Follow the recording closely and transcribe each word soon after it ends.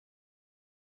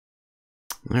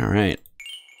All right.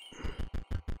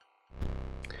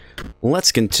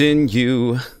 Let's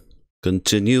continue.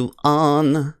 Continue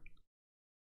on.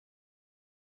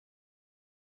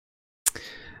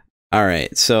 All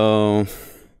right, so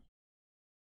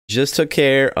just took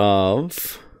care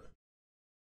of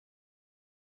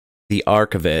the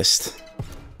archivist.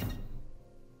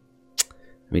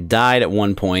 We died at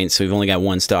one point, so we've only got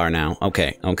 1 star now.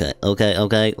 Okay.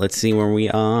 Let's see where we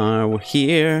are. We're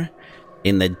here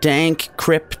in the dank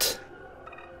crypt.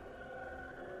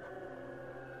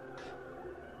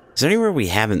 Is there anywhere we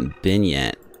haven't been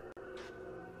yet?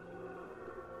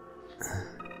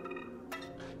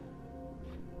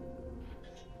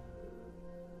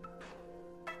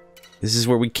 This is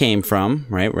where we came from.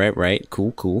 Right.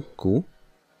 Cool.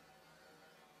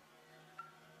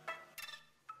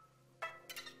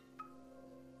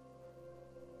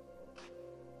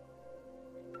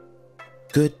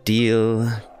 Good deal.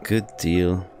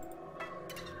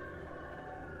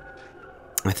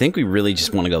 I think we really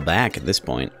just want to go back at this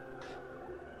point.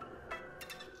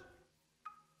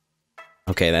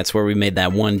 Okay, that's where we made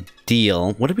that one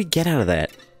deal. What did we get out of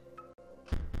that?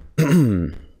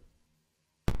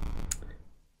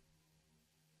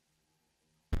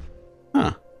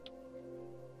 Huh.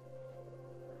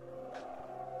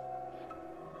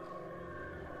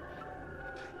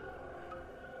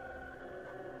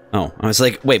 Oh, I was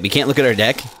like, wait, we can't look at our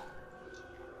deck?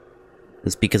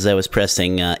 It's because I was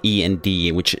pressing E and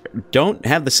D, which don't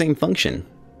have the same function.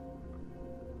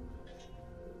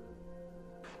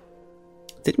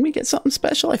 Didn't we get something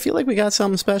special? I feel like we got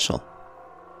something special.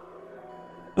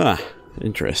 Ah,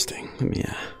 interesting. Let me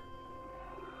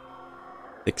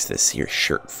fix this here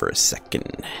shirt for a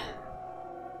second.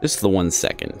 Just the 1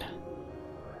 second.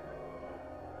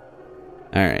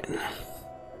 Alright.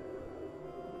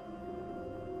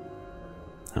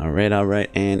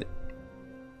 Alright, and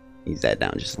ease that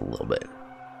down just a little bit.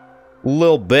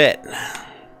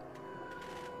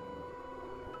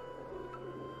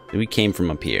 We came from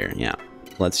up here, yeah.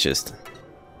 Let's just,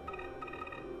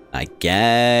 I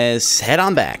guess, head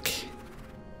on back.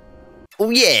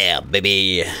 Oh yeah,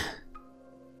 baby!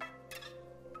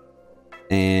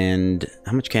 And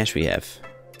how much cash we have? Is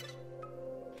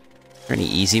there any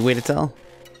easy way to tell?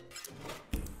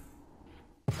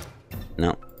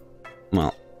 No.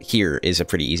 Well, here is a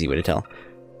pretty easy way to tell.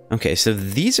 Okay, so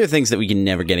these are things that we can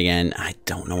never get again. I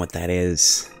don't know what that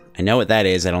is. I know what that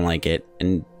is, I don't like it,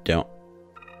 and don't.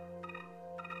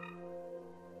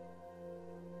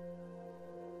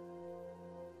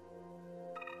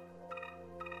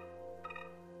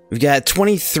 We've got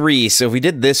 23, so if we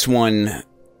did this one,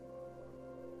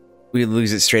 we'd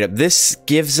lose it straight up. This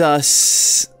gives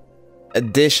us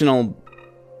additional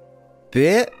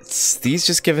bits. These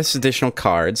just give us additional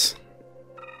cards.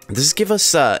 Does this give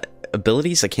us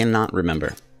abilities? I cannot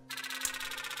remember.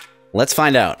 Let's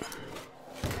find out.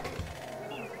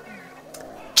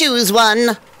 Choose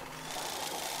one.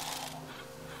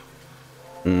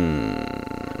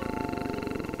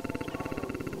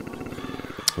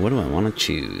 What do I want to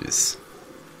choose?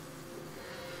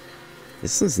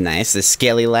 This one's nice. The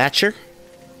Scaly Latcher.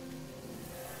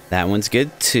 That one's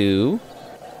good too.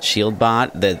 Shield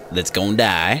bot that's gonna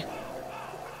die.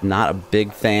 Not a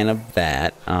big fan of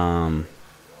that.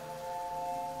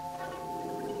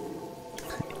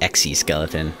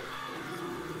 Exoskeleton.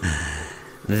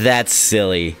 That's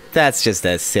silly. That's just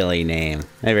a silly name.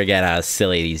 I forget how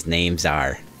silly these names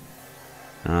are.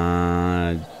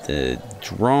 The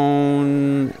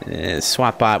drone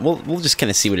swap bot. We'll just kind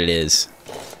of see what it is.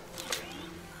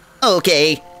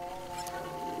 Okay.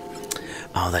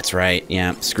 Oh, that's right.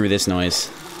 Yeah, screw this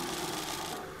noise.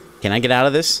 Can I get out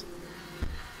of this?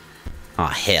 Oh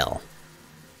hell!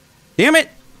 Damn it!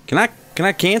 Can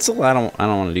I cancel? I don't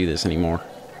want to do this anymore.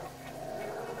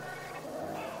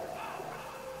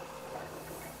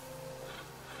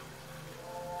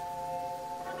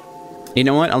 You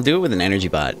know what? I'll do it with an energy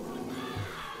bot.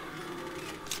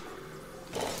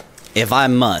 If I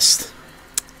must.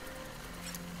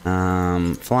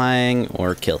 Flying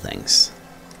or kill things.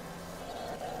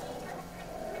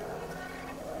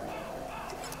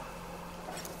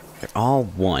 They're all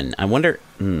one. I wonder...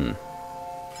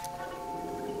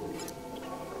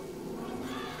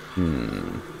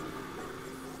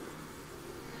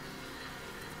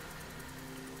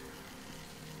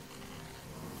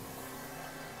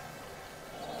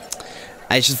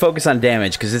 I should focus on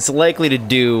damage, because it's likely to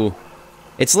do...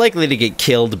 It's likely to get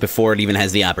killed before it even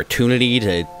has the opportunity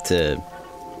to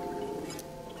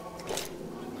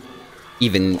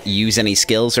even use any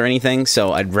skills or anything,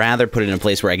 so I'd rather put it in a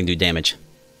place where I can do damage.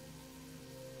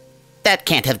 That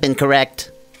can't have been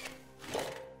correct.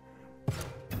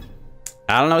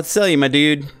 I don't know what to tell you, my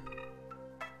dude.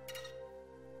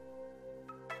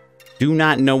 Do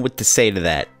not know what to say to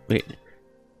that. Wait.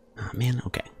 Oh, man,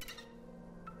 okay.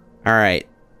 Alright.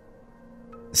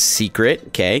 Secret,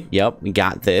 okay, yep, we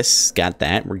got this. Got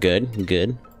that, we're good, we're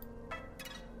good.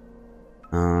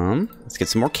 Let's get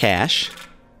some more cash.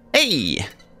 Hey!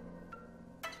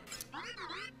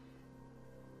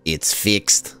 It's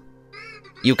fixed.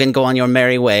 You can go on your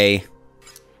merry way.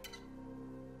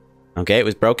 Okay, it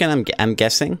was broken, I'm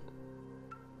guessing.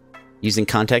 Using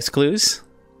context clues.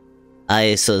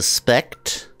 I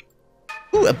suspect.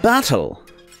 Ooh, a battle.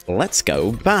 Let's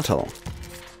go battle.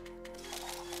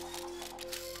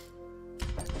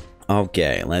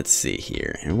 Okay, let's see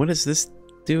here. And what does this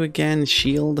do again?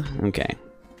 Shield? Okay.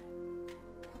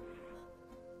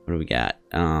 What do we got?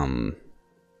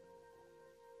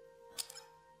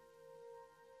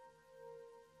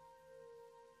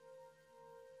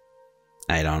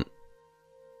 I don't.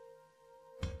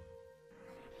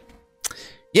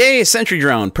 Yay, sentry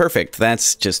drone. Perfect.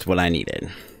 That's just what I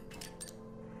needed.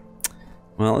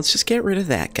 Well, let's just get rid of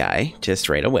that guy just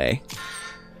right away.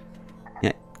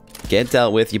 Yeah, get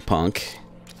dealt with, you punk.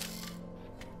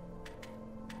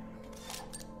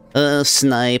 A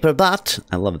sniper bot.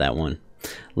 I love that one.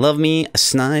 Love me a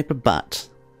sniper bot.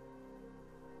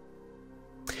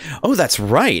 Oh, that's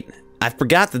right. I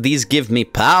forgot that these give me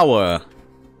power.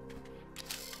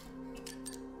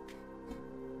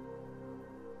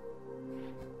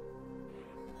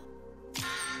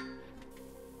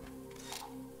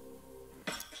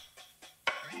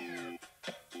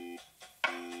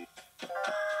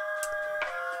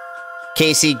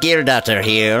 Casey Geardaughter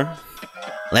here.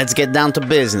 Let's get down to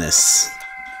business.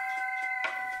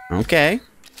 Okay.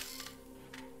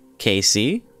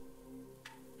 Casey.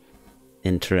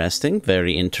 Interesting.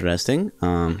 Very interesting.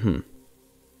 Well,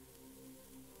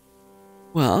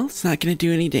 it's not gonna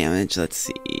do any damage. Let's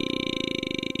see.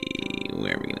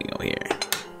 Where are we gonna go here?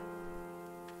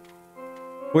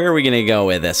 Where are we gonna go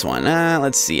with this one?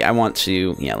 Let's see. I want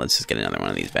to... Yeah, let's just get another one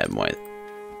of these bad boys.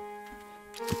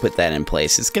 Put that in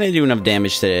place. It's gonna do enough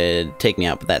damage to take me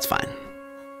out, but that's fine.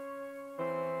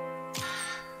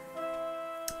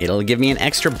 It'll give me an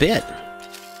extra bit.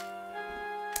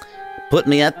 Put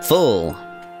me at full.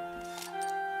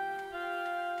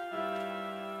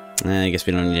 I guess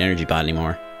we don't need an energy bot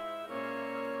anymore.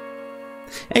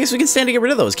 I guess we can stand to get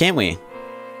rid of those, can't we?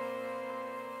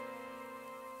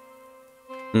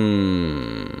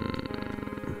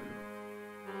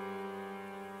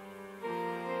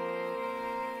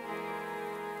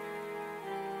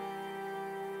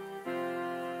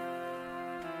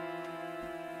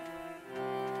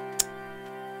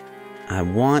 I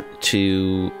want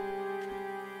to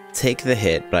take the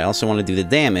hit, but I also want to do the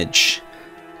damage.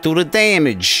 Do the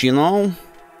damage, you know?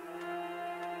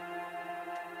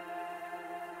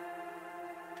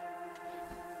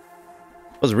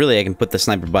 Suppose really I can put the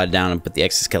sniper bot down and put the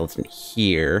exoskeleton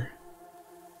here.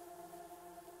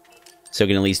 So I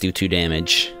can at least do 2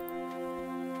 damage.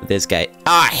 But this guy...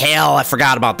 Ah, hell! I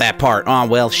forgot about that part! Oh,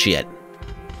 well, shit.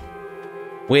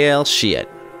 Well, shit.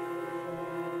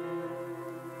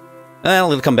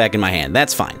 Well, it'll come back in my hand.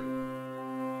 That's fine.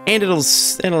 And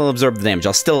it'll absorb the damage.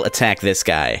 I'll still attack this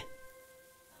guy.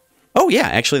 Oh, yeah,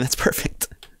 actually, that's perfect.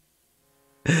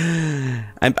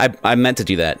 I meant to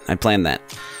do that. I planned that.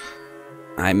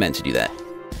 I meant to do that.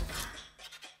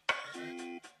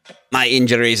 My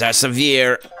injuries are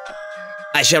severe.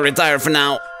 I shall retire for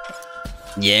now.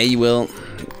 Yeah, you will.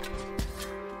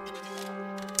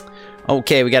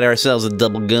 Okay, we got ourselves a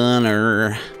double gun,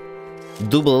 or...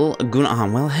 Double gun.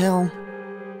 Oh, well, hell.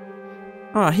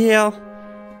 Oh, hell.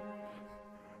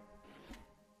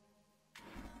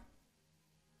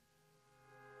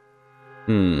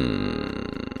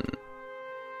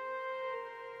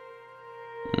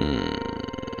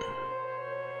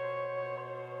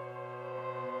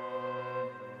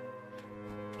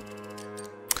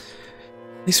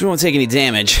 At least we won't take any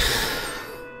damage.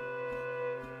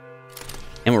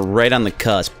 And we're right on the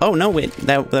cusp. Oh, no, wait.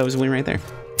 That was a win right there.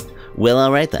 Well,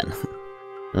 alright then.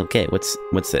 Okay, what's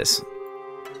this?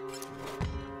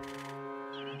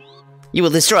 You will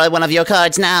destroy one of your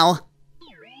cards now.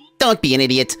 Don't be an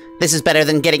idiot. This is better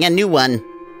than getting a new one.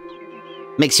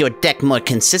 Makes your deck more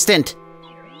consistent.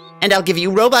 And I'll give you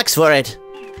Robux for it.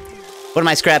 What am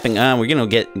I scrapping? We're gonna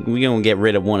get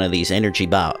rid of one of these energy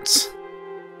bots.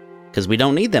 Because we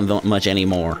don't need them much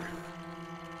anymore.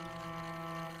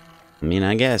 I mean,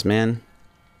 I guess, man.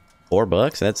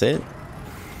 $4, that's it.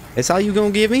 That's all you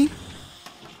gonna give me?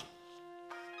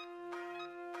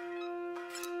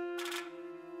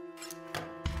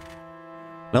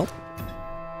 Well,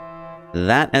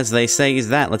 that, as they say, is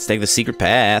that. Let's take the secret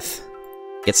path.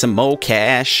 Get some more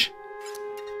cash.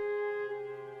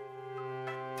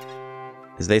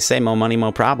 As they say, more money,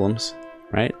 more problems,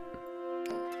 right?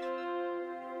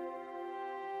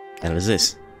 What is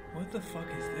this? What the fuck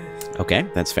is this? Okay,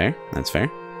 that's fair. That's fair.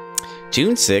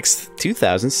 June 6th,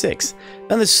 2006.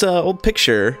 Found this old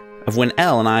picture of when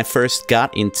Elle and I first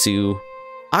got into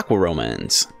Aqua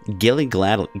Romance. Gilly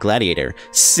Gladiator.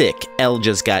 Sick. Elle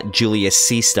just got Julius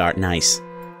C-Star. Nice.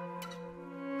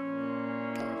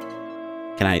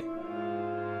 Can I,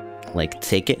 like,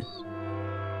 take it?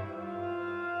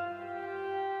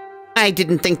 I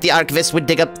didn't think the archivist would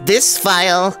dig up this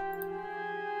file.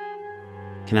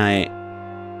 Can I...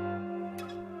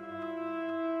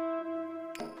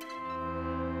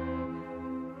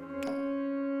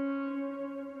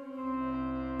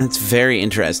 That's very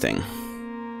interesting.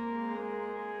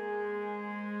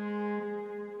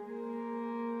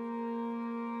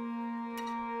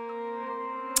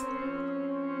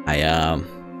 I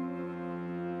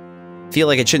feel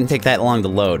like it shouldn't take that long to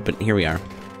load, but here we are.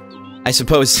 I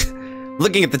suppose,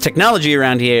 looking at the technology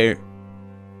around here...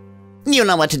 You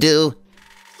know what to do.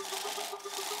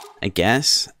 I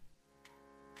guess.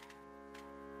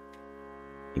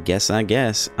 I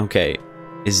guess. Okay.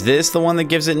 Is this the one that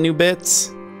gives it new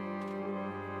bits?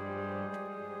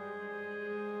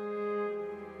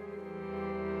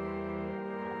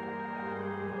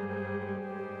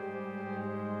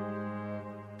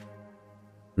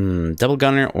 Double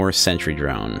gunner or sentry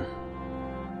drone?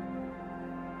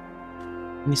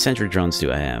 How many sentry drones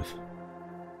do I have?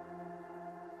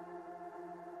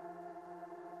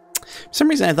 For some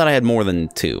reason I thought I had more than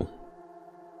 2.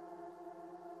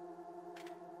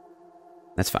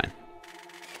 That's fine.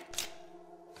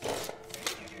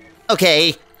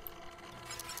 Okay.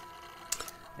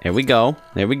 There we go.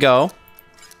 There we go.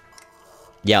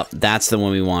 Yep, that's the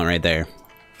one we want right there.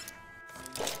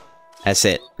 That's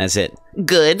it. That's it.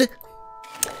 Good.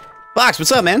 Fox,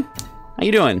 what's up, man? How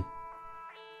you doing?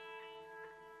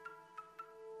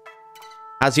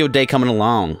 How's your day coming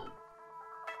along?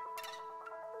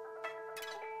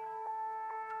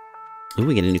 Ooh,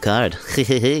 we get a new card.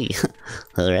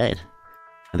 Alright.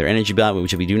 Another energy bot,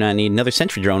 which we do not need. Another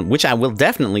sentry drone, which I will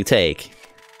definitely take.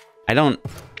 I don't...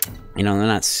 You know, they're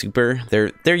not super...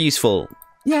 They're useful.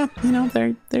 Yeah, you know,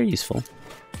 they're useful.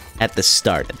 At the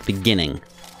start, at the beginning.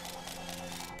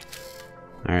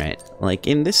 Alright, like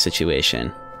in this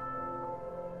situation.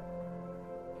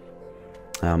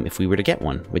 If we were to get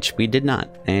one, which we did not,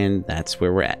 and that's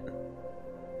where we're at.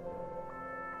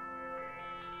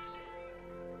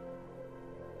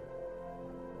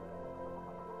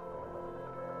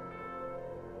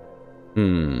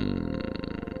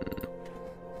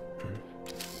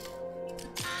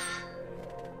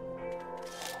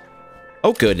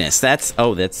 Oh goodness, that's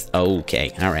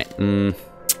okay. Alright.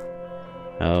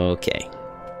 Okay.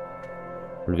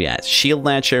 What do we got? Shield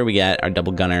launcher, we got our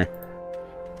double gunner.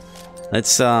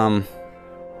 Let's at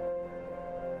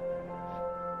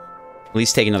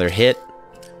least take another hit.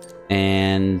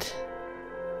 And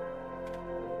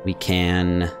we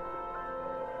can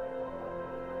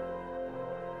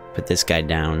put this guy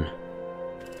down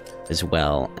as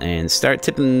well and start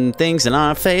tipping things in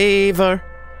our favor.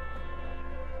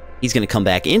 He's gonna come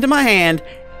back into my hand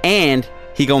and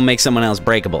he gonna make someone else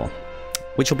breakable,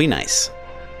 which will be nice.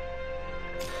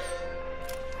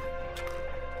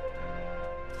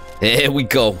 There we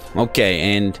go.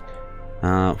 Okay, and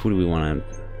who do we want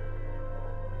to...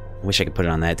 I wish I could put it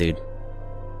on that dude.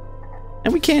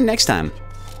 And we can next time.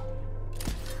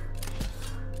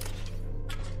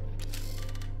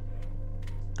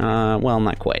 Well,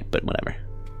 not quite, but whatever.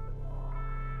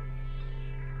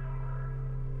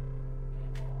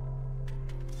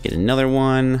 Get another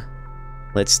one.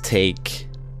 Let's take...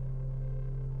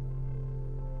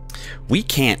 We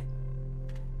can't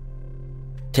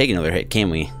take another hit,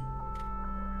 can we?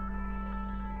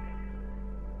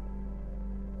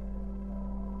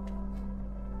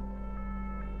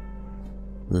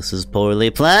 This is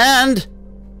poorly planned.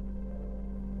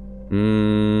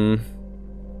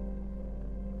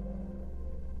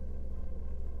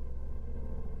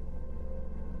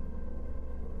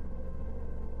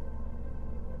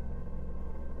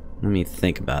 Let me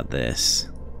think about this.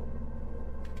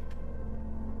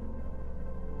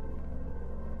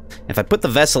 If I put the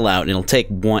vessel out,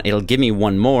 it'll give me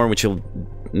one more, which will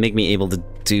make me able to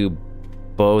do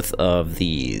both of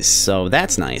these. So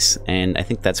that's nice, and I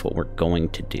think that's what we're going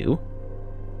to do.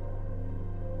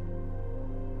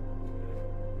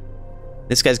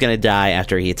 This guy's gonna die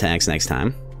after he attacks next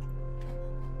time.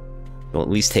 We'll at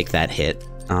least take that hit.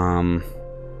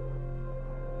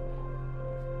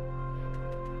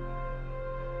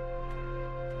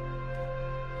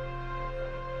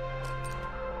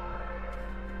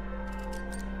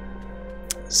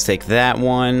 Let's take that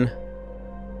one.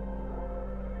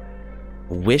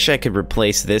 Wish I could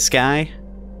replace this guy.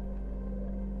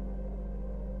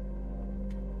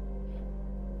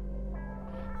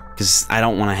 Because I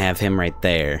don't want to have him right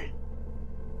there.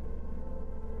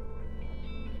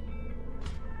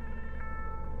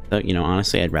 So, you know,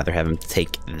 honestly, I'd rather have him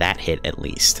take that hit at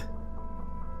least.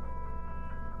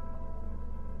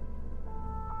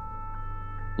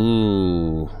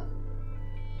 Ooh.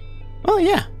 Oh,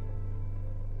 yeah.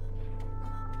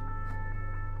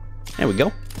 There we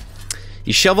go.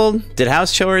 You shoveled, did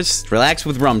house chores, relax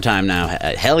with rum time now.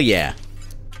 Hell yeah.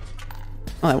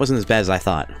 Oh, that wasn't as bad as I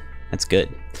thought. That's good.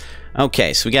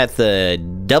 Okay, so we got the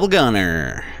double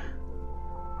gunner.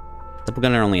 Double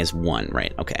gunner only has one,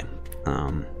 right? Okay.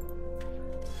 Apart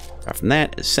from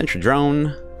that, a sentry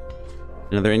drone.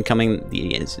 Another incoming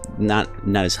is not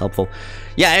as helpful.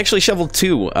 Yeah, I actually shoveled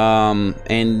two.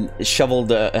 And shoveled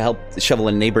helped shovel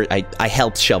a neighbor. I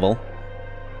helped shovel.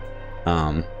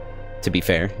 To be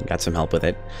fair, got some help with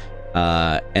it.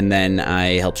 And then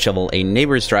I helped shovel a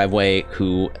neighbor's driveway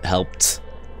who helped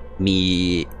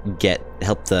me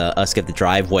helped us get the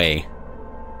driveway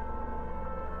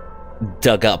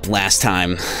dug up last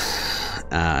time.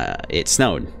 It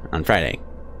snowed on Friday,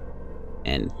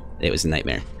 and it was a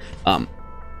nightmare.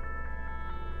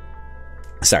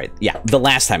 Sorry, yeah, the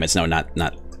last time it snowed, not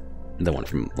the one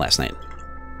from last night.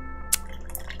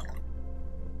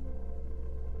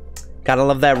 Gotta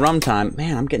love that rum time.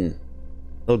 Man, I'm getting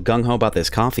a little gung-ho about this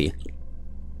coffee.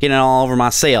 Getting it all over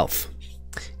myself.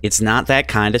 It's not that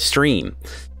kind of stream.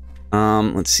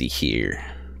 Let's see here.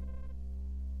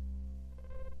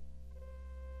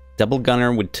 Double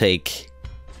gunner would take...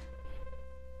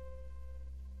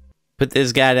 Put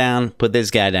this guy down, put this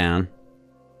guy down.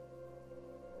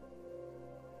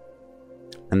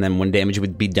 And then when damage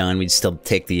would be done, we'd still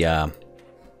take the, and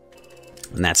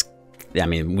that's... I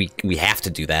mean, we have to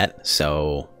do that,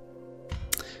 so...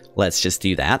 Let's just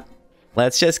do that.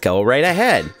 Let's just go right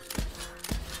ahead.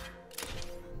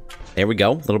 There we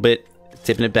go. A little bit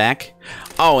tipping it back.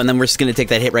 Oh, and then we're just going to take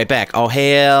that hit right back. Oh,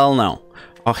 hell no.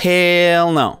 Oh,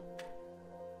 hell no.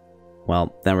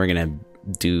 Well, then we're going to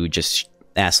do just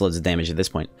assloads of damage at this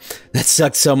point. That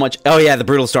sucked so much. Oh, yeah, the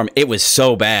Brutal Storm. It was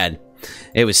so bad.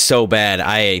 It was so bad.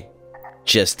 I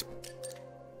just...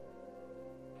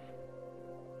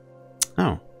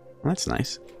 Oh, well, that's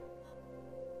nice.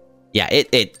 Yeah,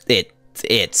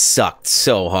 it sucked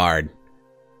so hard.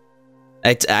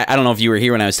 I don't know if you were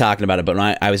here when I was talking about it, but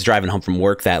when I was driving home from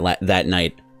work that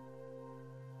night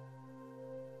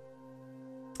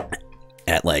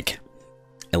at like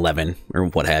 11 or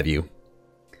what have you,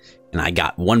 and I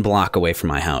got 1 block away from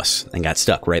my house and got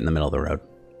stuck right in the middle of the road.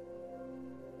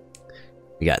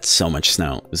 We got so much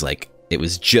snow. It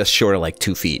was just short of like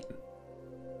 2 feet.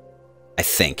 I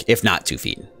think, if not 2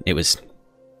 feet. It was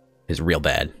real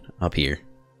bad up here.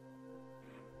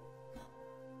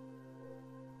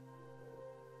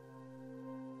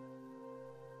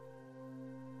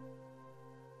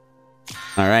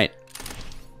 All right,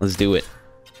 let's do it.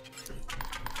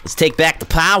 Let's take back the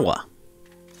power.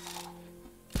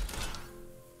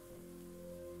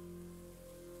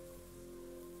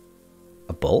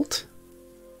 A bolt?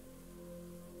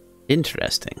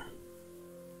 Interesting.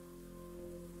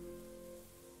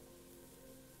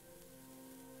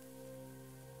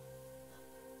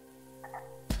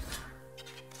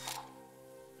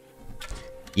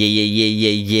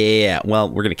 Yeah. Well,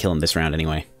 we're gonna kill him this round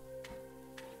anyway.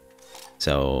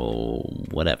 So,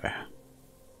 whatever.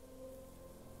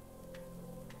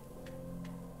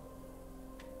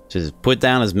 Just put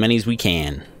down as many as we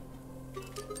can.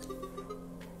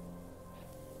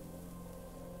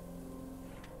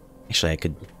 Actually, I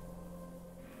could...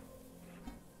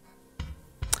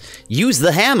 use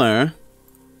the hammer?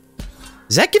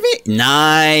 Does that give me...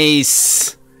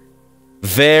 Nice!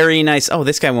 Very nice. Oh,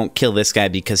 this guy won't kill this guy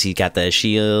because he got the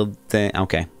shield thing.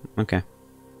 Okay.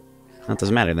 That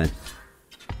doesn't matter then.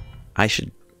 I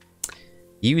should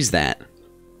use that.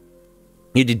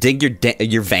 You had to dig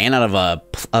your van out of a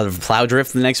plow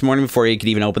drift the next morning before you could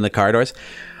even open the car doors.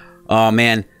 Oh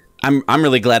man, I'm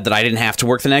really glad that I didn't have to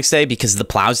work the next day because the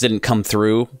plows didn't come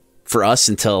through for us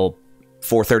until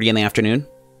 4:30 in the afternoon.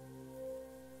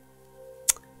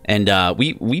 And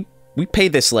we pay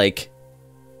this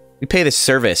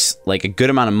service like a good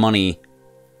amount of money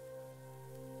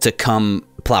to come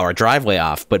plow our driveway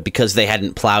off, but because they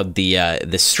hadn't plowed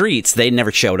the streets, they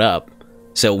never showed up.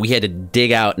 So we had to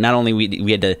dig out. Not only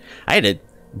I had to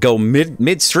go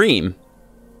midstream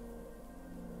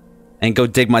and go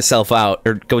dig myself out,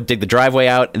 or go dig the driveway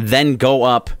out, then go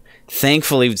up.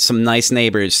 Thankfully, some nice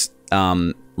neighbors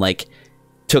like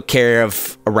took care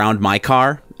of around my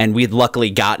car, and we'd luckily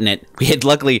gotten it.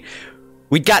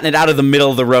 We'd gotten it out of the middle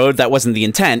of the road. That wasn't the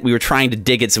intent. We were trying to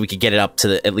dig it so we could get it up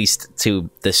to at least to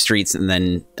the streets, and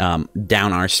then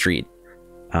down our street,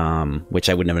 which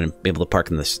I wouldn't have been able to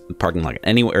park in the parking lot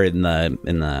anywhere, or in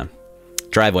the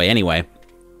driveway anyway.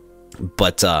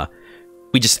 But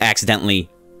we just accidentally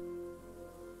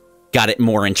got it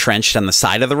more entrenched on the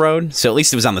side of the road, so at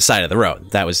least it was on the side of the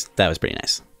road. That was pretty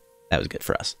nice. That was good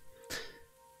for us.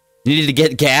 Needed to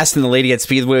get gas, and the lady at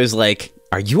Speedway was like,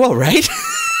 "Are you all right?"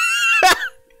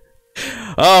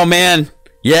 Oh man,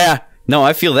 yeah. No,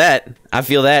 I feel that. I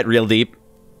feel that real deep.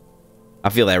 I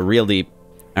feel that real deep.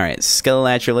 All right,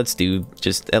 Skeletratcher. Let's do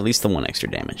just at least the 1 extra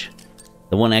damage.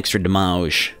 The 1 extra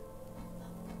damage.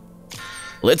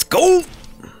 Let's go.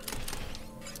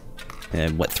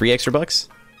 And what? 3 extra bucks?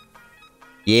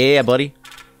 Yeah, buddy.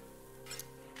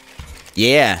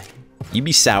 Yeah. You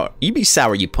be sour. You be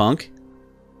sour, you punk.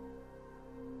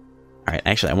 All right.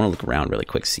 Actually, I want to look around really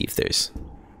quick, see if there's.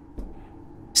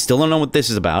 Still don't know what this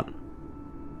is about.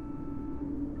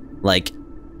 Like,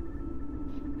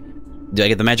 do I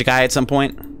get the magic eye at some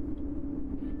point?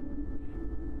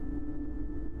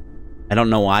 I don't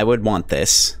know why I would want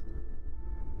this.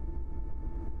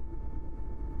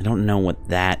 I don't know what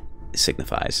that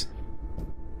signifies.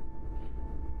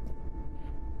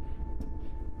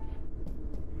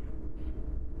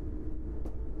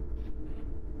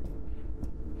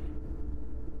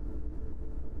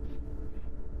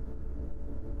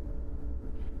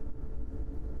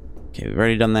 Okay, we've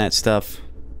already done that stuff.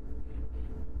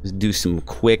 Let's do some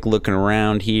quick looking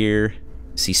around here.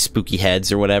 See spooky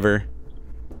heads or whatever.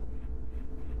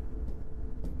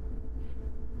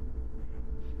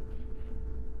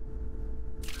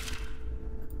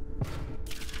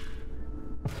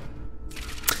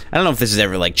 I don't know if this is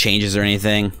ever like changes or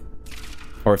anything,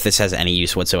 or if this has any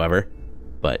use whatsoever,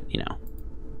 but you know.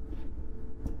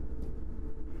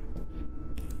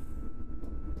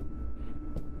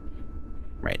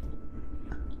 Right.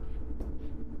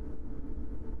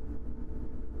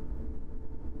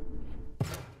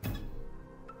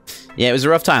 Yeah, it was a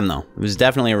rough time though. It was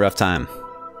definitely a rough time.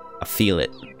 I feel it.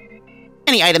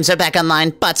 Any items are back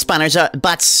online. Bot spawners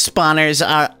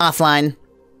are offline.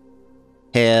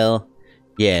 Hell.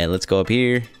 Yeah, let's go up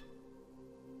here.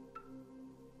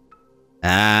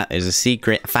 Ah, there's a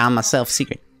secret. I found myself a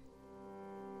secret.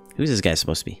 Who's this guy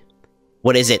supposed to be?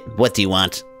 What is it? What do you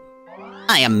want?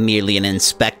 I am merely an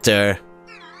inspector.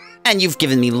 And you've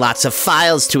given me lots of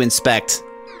files to inspect.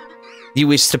 You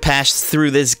wish to pass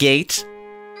through this gate?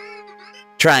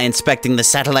 Try inspecting the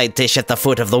satellite dish at the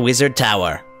foot of the wizard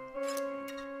tower.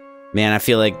 Man, I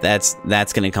feel like that's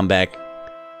gonna come back.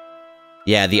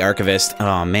 Yeah, the archivist.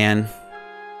 Oh man.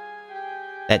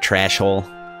 That trash hole.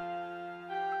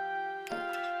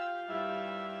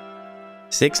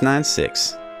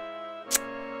 696.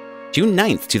 June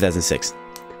 9th, 2006.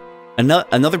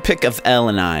 Another pick of Elle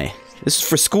and I. This is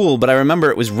for school, but I remember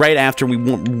it was right after we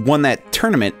won that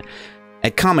tournament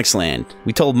at Comics Land.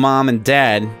 We told Mom and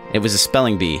Dad it was a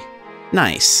spelling bee.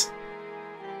 Nice.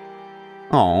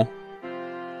 Aw.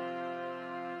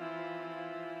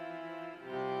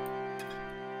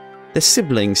 The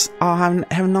siblings. Oh,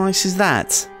 how nice is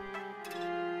that?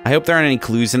 I hope there aren't any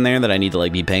clues in there that I need to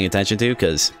like be paying attention to,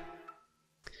 because,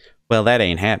 well, that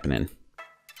ain't happening.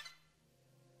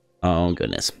 Oh,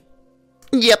 goodness.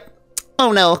 Yep.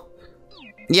 Oh, no.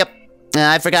 Yep.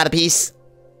 I forgot a piece.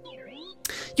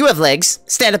 You have legs.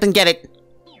 Stand up and get it.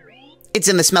 It's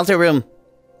in the smelter room.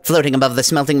 Floating above the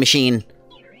smelting machine.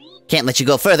 Can't let you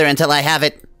go further until I have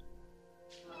it.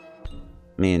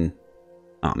 Man.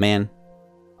 Oh, man.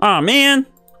 Oh, man!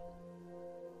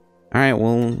 Alright,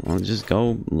 well, I'll just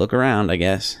go look around, I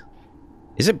guess.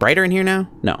 Is it brighter in here now?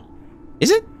 No. Is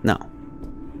it? No.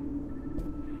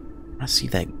 I see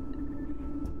that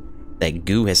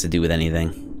goo has to do with anything.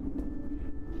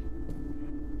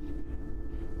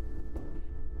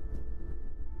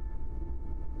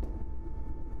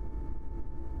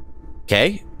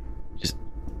 Okay. Just...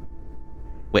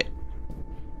 wait.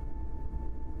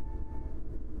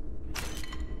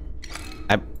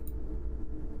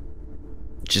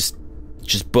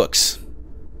 Just books.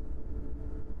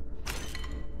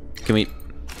 Can we...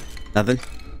 nothing?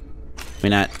 We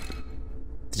not...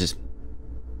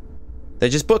 they're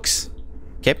just books.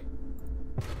 Okay.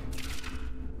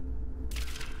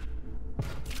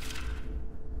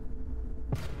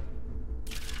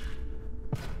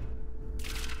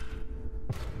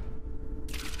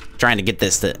 Trying to get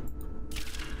this to...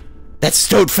 That's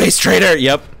Stone-Faced Traitor!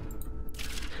 Yep.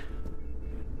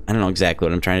 I don't know exactly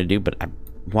what I'm trying to do, but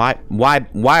why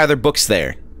are there books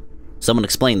there? Someone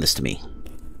explain this to me.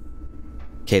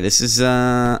 Okay, this is,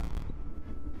 that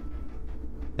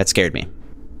scared me.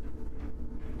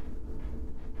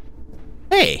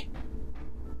 Hey!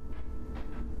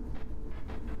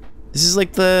 This is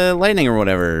like the lightning or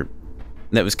whatever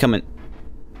that was coming.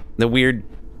 The weird...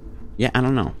 Yeah, I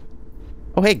don't know.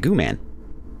 Oh, hey, Goo Man.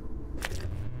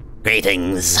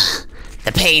 Greetings.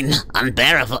 The pain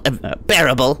unbearable.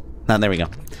 Bearable. Oh, there we go.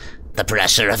 The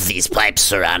pressure of these pipes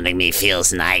surrounding me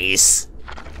feels nice.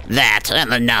 That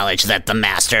and the knowledge that the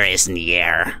master is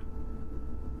near.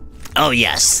 Oh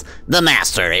yes, the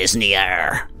master is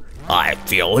near. I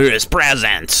feel his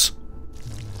presence.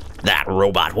 That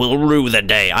robot will rue the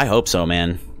day. I hope so,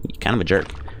 man. You're kind of a jerk.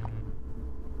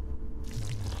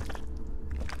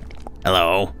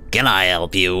 Hello, can I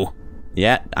help you?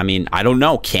 Yeah, I mean, I don't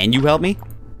know. Can you help me?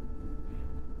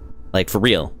 Like, for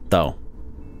real, though.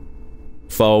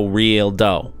 For real,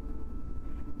 though.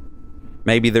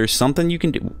 Maybe there's something you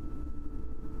can do.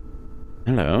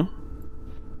 Hello?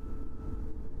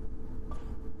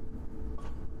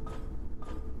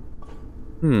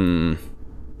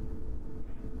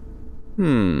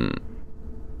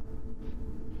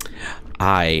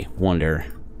 I wonder.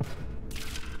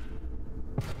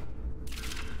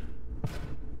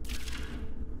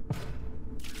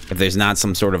 If there's not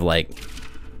some sort of, like,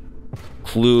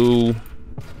 clue.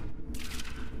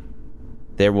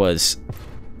 There was...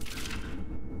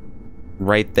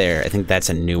 Right there. I think that's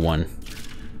a new one.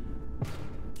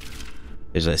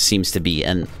 There's a... Seems to be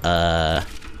an,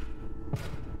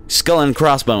 skull and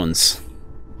crossbones.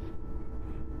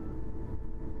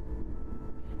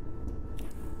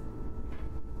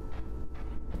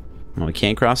 Well, we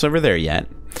can't cross over there yet.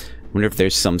 Wonder if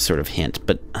there's some sort of hint,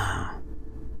 but...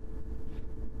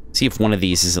 see if one of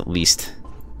these is at least...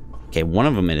 Okay, one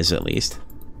of them is at least.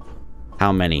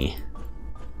 How many?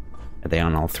 Are they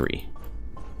on all three?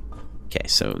 Okay,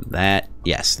 so that...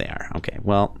 Yes, they are. Okay,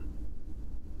 well...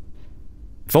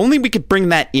 If only we could bring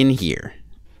that in here.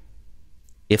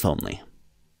 If only.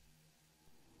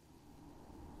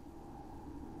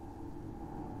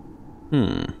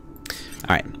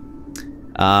 Alright.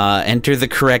 Enter the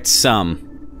correct sum.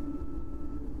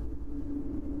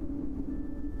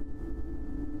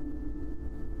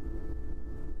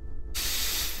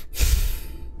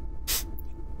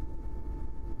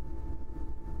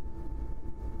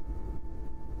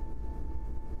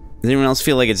 Does anyone else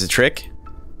feel like it's a trick?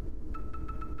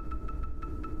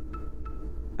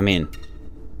 I mean...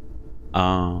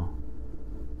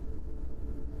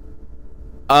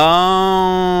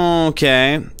 Oh,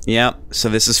 okay. Yep. So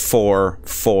this is 4.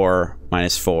 4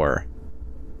 minus 4.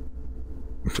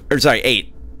 Or sorry,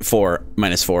 8. 4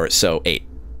 minus 4, so 8.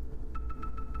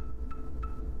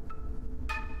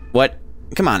 What?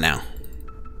 Come on now.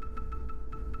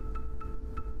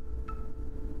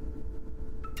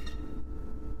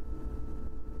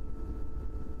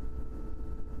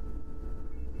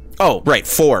 Oh, right,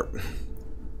 4.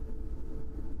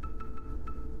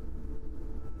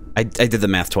 I did the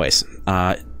math twice.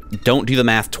 Don't do the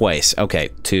math twice. Okay,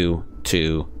 2,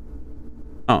 2.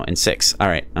 Oh, and 6. All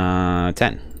right,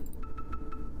 10.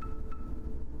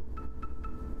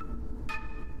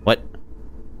 What?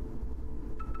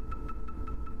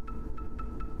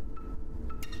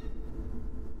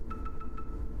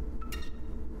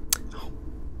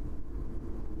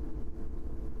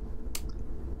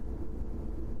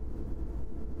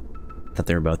 Thought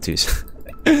they were both 2s.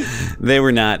 They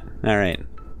were not. All right.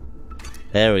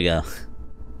 There we go.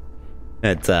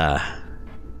 That's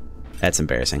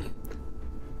embarrassing.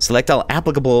 Select all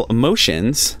applicable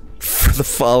emotions for the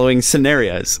following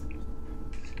scenarios.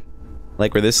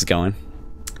 Like where this is going.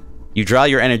 You draw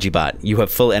your energy bot. You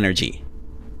have full energy.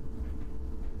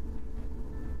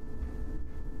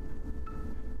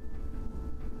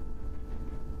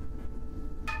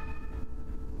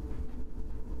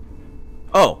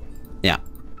 Oh, yeah.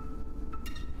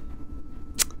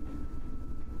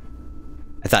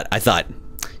 I thought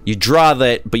you draw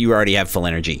that, but you already have full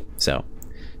energy. So,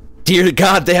 dear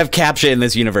God, they have CAPTCHA in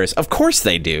this universe. Of course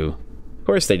they do. Of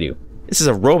course they do. This is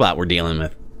a robot we're dealing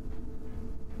with.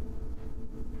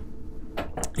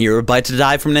 You're about to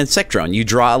die from an insect drone. You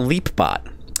draw a leap bot.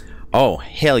 Oh,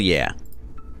 hell yeah.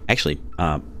 Actually,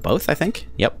 both, I think.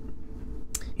 Yep.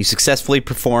 You successfully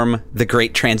perform the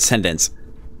Great Transcendence.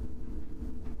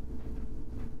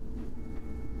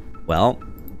 Well,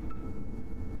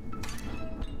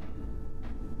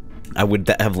 I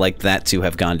would have liked that to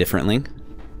have gone differently.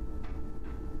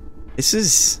 This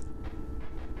is...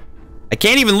 I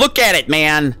can't even look at it,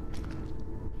 man!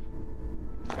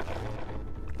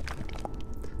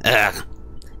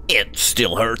 It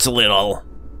still hurts a little.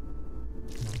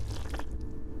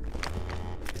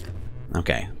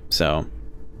 Okay, so...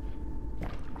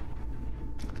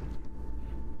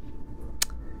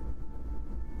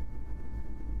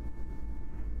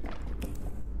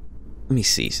 Let me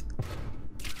see.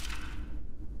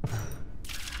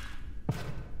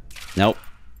 Nope.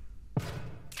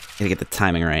 Gotta get the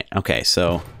timing right. Okay,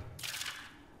 so...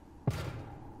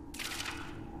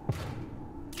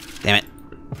 Damn it.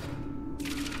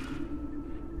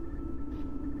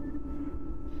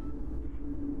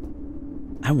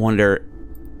 I wonder...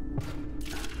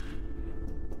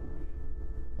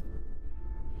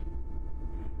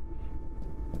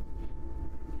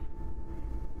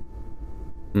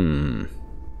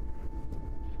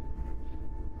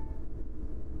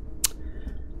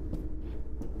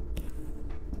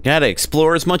 Gotta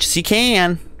explore as much as you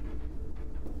can.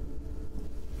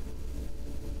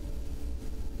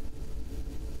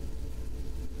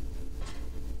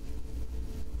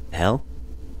 Hell?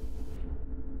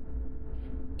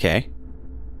 Okay.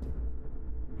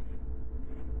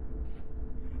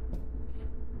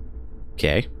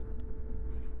 Okay.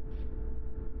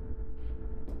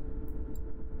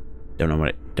 Don't know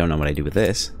what I do with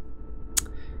this.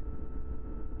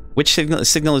 Which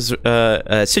sigil is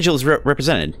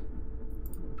represented?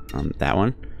 That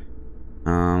one.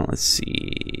 Let's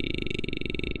see.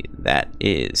 That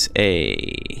is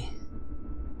a.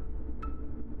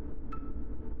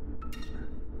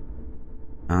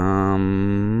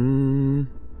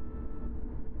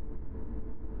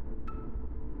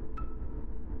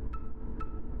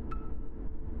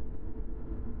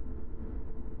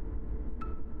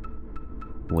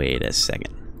 Wait a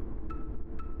second.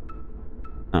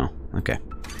 Oh, okay.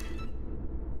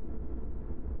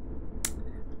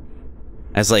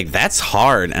 I was like, that's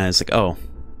hard. And I was like, oh,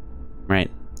 right.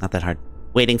 Not that hard.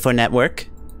 Waiting for network.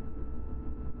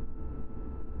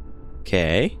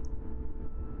 Okay.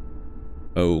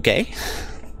 Okay.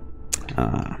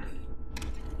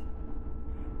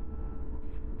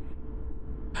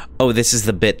 Oh, this is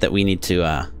the bit that we need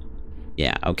to,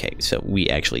 yeah, okay. So we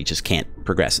actually just can't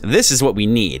progress. This is what we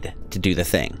need to do the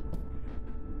thing.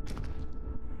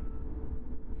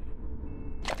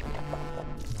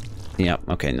 Yep,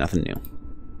 okay, nothing new.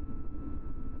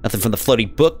 Nothing from the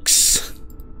floaty books.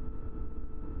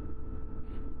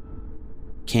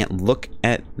 Can't look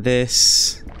at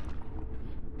this.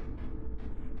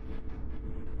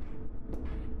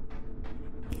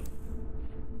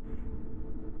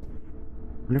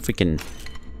 Wonder if we can...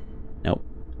 Nope,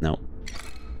 nope.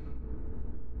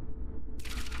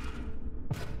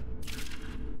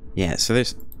 Yeah, so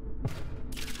there's...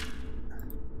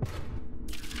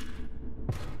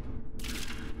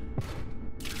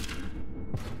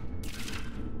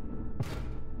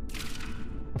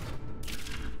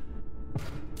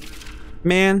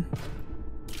 Man.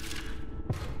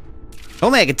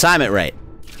 Only I could time it right.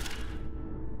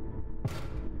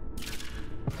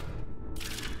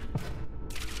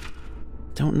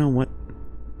 Don't know what...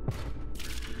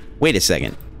 Wait a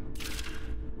second.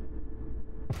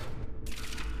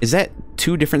 Is that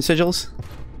 2 different sigils?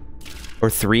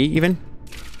 Or 3 even?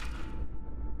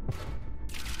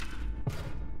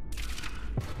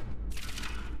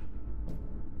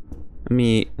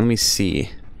 Let me see.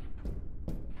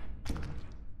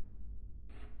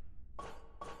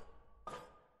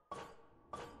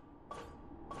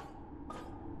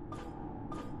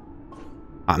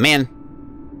 Aw, man.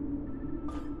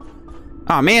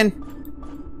 Aw, man.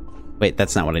 Wait,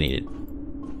 that's not what I needed.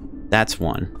 That's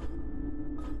one.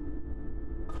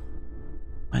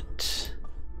 What?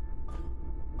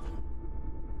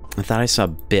 I thought I saw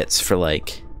bits for,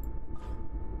 like,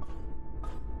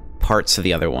 parts of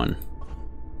the other one.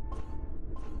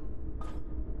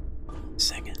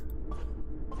 Second.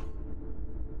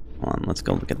 Hold on, let's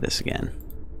go look at this again.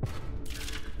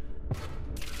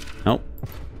 Nope.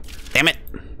 Damn it!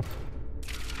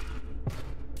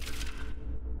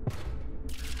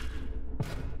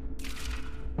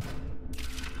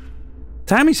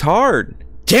 Timing's hard.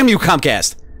 Damn you,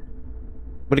 Comcast!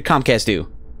 What did Comcast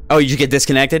do? Oh, you just get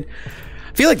disconnected?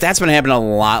 I feel like that's been happening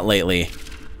a lot lately.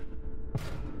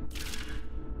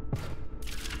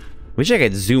 Wish I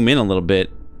could zoom in a little bit.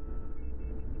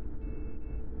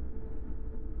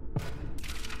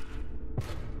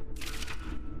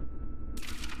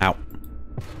 Ow.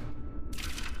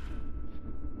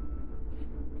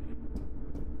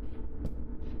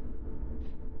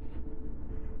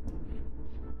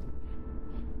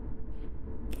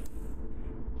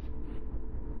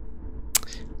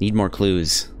 Need more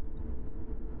clues.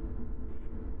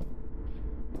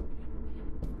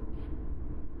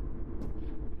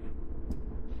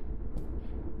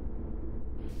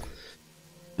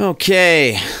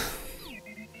 Okay.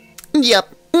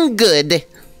 Yup, good.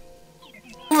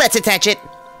 Let's attach it.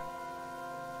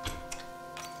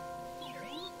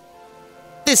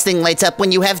 This thing lights up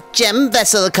when you have gem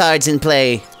vessel cards in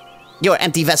play. Your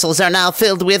empty vessels are now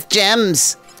filled with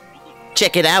gems.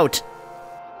 Check it out.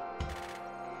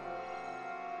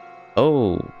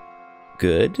 Oh,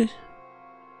 good.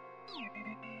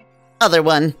 Other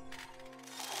one.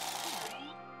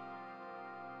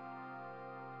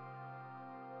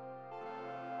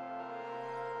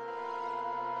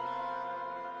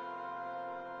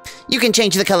 You can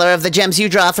change the color of the gems you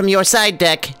draw from your side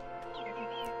deck.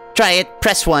 Try it.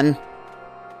 Press 1.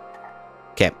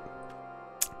 Okay.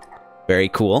 Very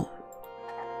cool.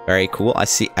 Very cool. I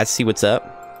see what's up.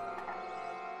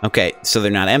 Okay, so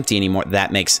they're not empty anymore.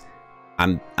 That makes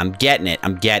I'm getting it.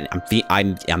 I'm getting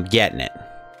it.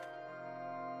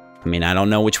 I mean, I don't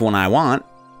know which one I want.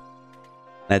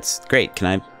 That's great.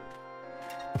 Can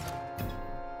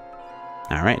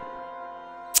I? All right.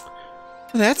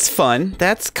 That's fun.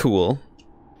 That's cool.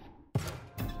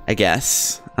 I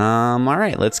guess. All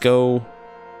right, let's go.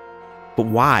 But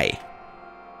why?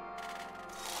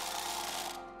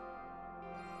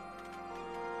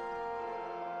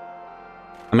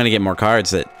 I'm gonna get more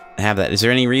cards that have that. Is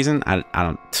there any reason? I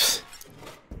don't.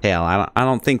 Hell, I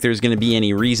don't think there's gonna be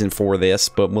any reason for this,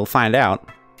 but we'll find out.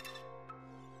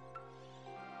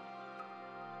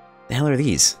 The hell are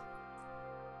these?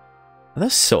 Are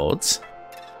those swords?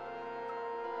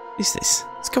 What is this?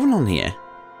 What's going on here?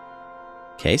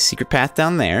 Okay, secret path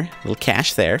down there. Little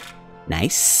cache there.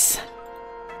 Nice.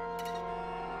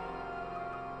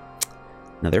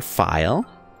 Another file.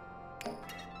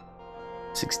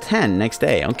 6:10, next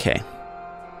day. Okay.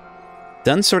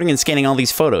 Done sorting and scanning all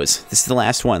these photos. This is the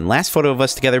last one. Last photo of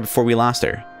us together before we lost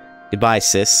her. Goodbye,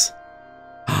 sis.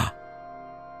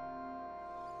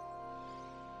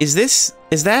 Is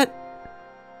that...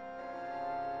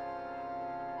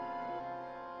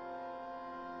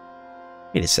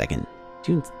 Wait a second.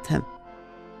 June 10th.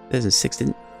 2006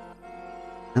 didn't...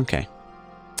 Okay.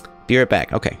 Be right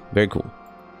back. Okay, very cool.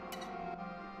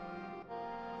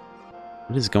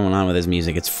 What is going on with this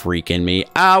music? It's freaking me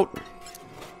out!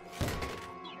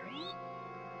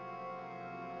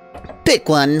 Pick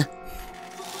one.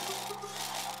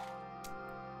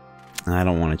 I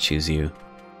don't want to choose you.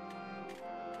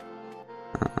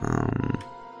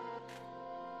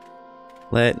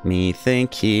 Let me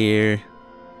think here.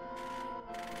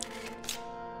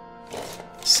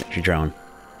 Sentry drone.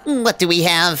 What do we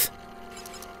have?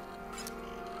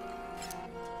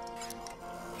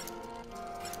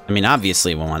 I mean,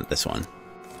 obviously we want this one.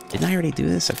 Didn't I already do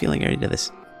this? I feel like I already did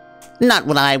this. Not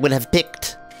what I would have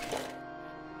picked.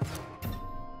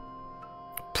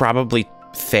 Probably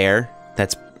fair.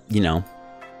 That's, you know,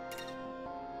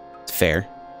 it's fair.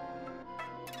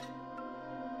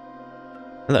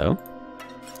 Hello.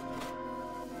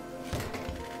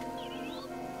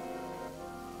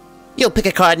 You'll pick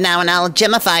a card now and I'll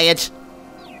gemify it.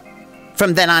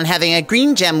 From then on, having a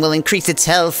green gem will increase its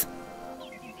health.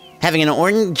 Having an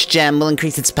orange gem will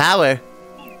increase its power.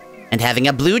 And having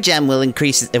a blue gem will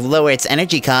lower its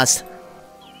energy cost.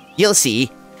 You'll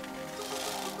see.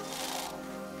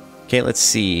 Okay, let's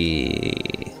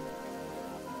see.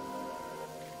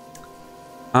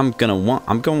 I'm going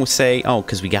to say, oh,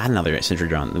 because we got another sentry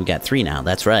drone. We got 3 now.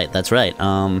 That's right. That's right.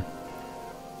 I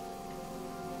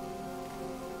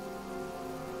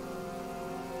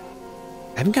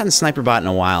haven't gotten Sniper Bot in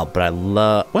a while, but I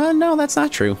love... Well, no, that's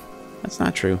not true. That's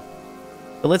not true.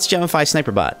 But let's gemify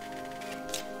Sniper Bot.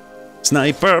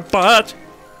 Sniper Bot!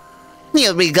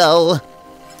 Here we go.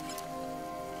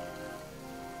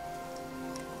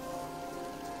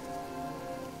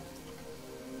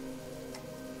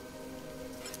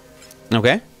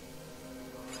 Okay.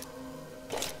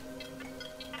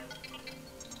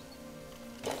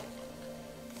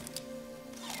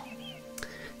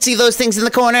 See those things in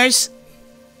the corners?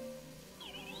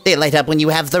 They light up when you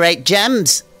have the right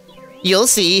gems. You'll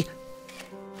see.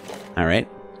 Alright.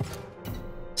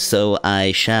 So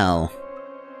I shall...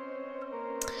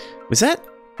 Was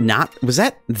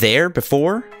that there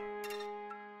before?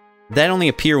 Did that only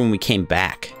appear when we came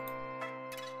back?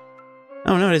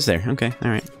 Oh, no, it is there. Okay,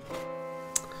 alright.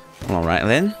 Alright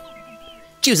then.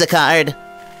 Choose a card.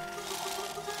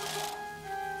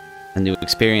 A new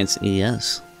experience,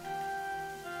 yes.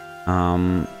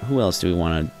 Who else do we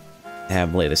want to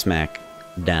have lay the smack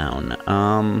down?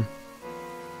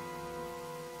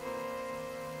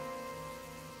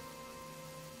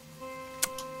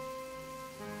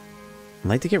 I'd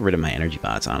like to get rid of my energy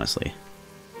bots, honestly.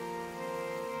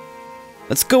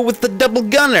 Let's go with the double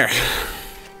gunner!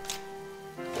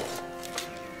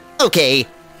 Okay.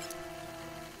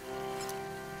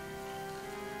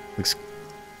 Looks...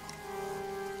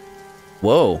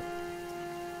 Whoa.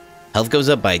 Health goes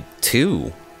up by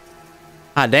 2.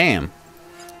 Ah, damn.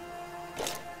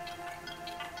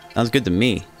 Sounds good to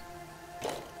me.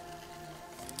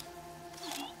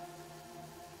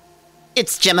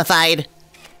 It's gemified.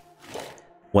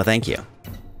 Well, thank you.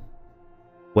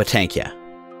 Well, thank you.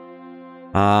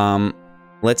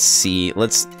 Let's see.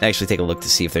 Let's actually take a look to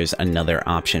see if there's another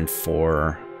option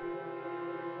for...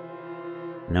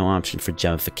 No option for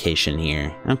gemification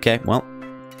here. Okay, well.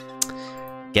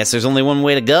 Guess there's only one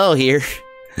way to go here.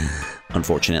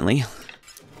 Unfortunately.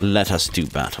 Let us do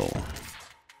battle.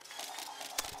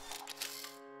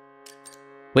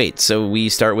 Wait, so we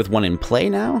start with one in play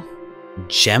now?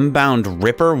 Gembound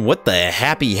Ripper? What the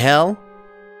happy hell?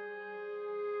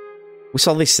 What's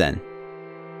all this then?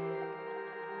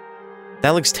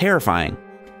 That looks terrifying.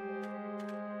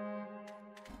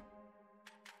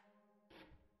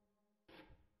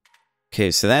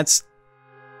 Okay, so that's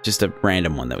just a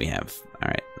random one that we have.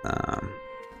 Alright,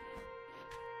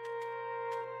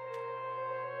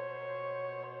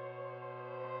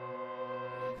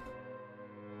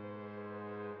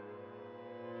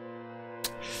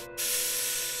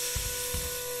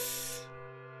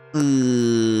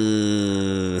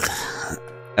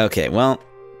 okay, well,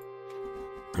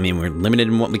 I mean, we're limited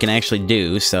in what we can actually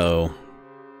do, so...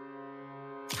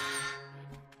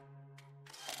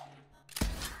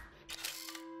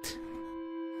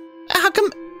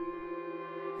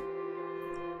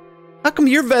 How come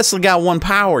your vessel got one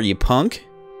power, you punk?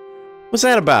 What's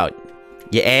that about?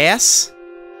 You ass?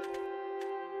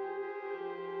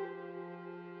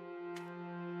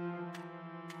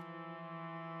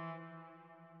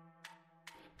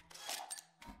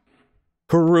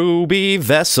 Ruby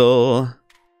vessel.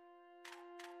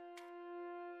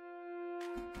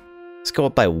 Let's go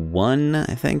up by one,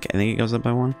 I think. I think it goes up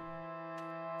by one.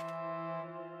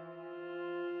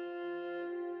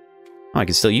 Oh, I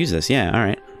can still use this. Yeah,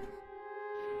 alright.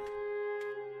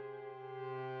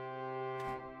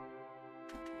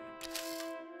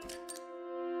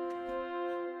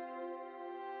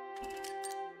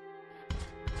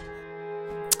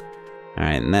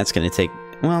 Alright, and that's gonna take...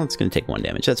 Well, it's gonna take 1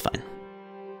 damage. That's fine.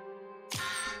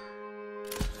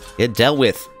 It dealt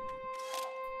with.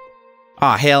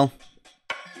 Aw, hell.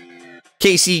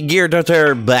 Casey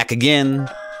Geardarter back again.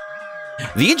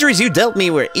 The injuries you dealt me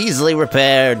were easily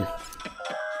repaired.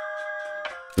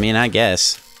 I mean, I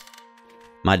guess.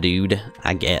 My dude,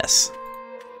 I guess.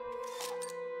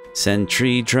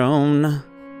 Sentry drone.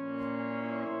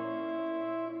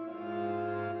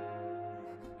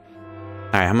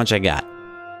 Alright, how much I got?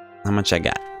 How much I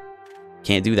got?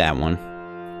 Can't do that one.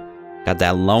 Got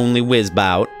that lonely whiz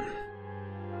bout.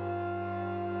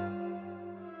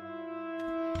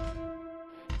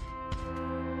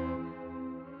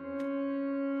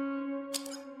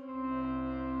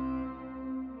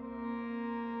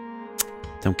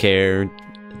 Don't care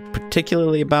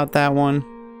particularly about that one.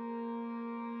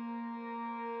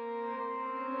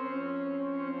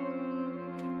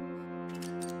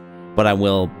 But I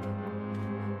will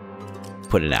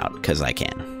put it out because I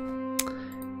can.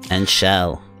 And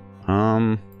shall.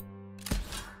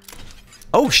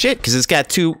 Oh shit, because it's got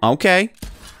 2. Okay.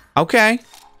 Okay.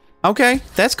 Okay.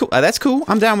 That's cool. That's cool.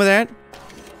 I'm down with that.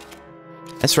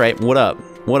 That's right. What up?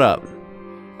 What up?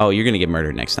 Oh, you're gonna get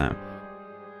murdered next time.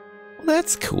 Well,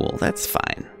 that's cool. That's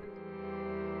fine.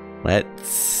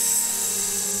 Let's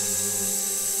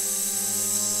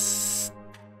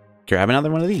grab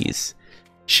another one of these.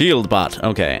 Shield bot.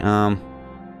 Okay.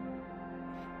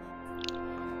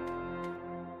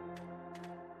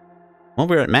 Well,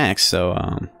 we're at max, so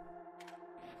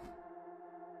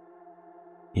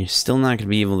you're still not gonna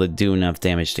be able to do enough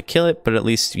damage to kill it, but at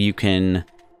least you can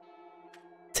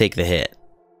take the hit.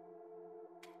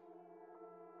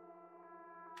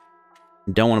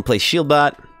 Don't want to play shield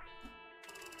bot,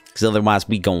 because otherwise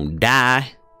we gon'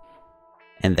 die,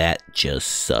 and that just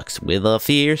sucks with a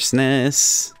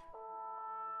fierceness.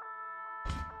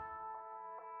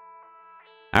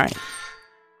 All right.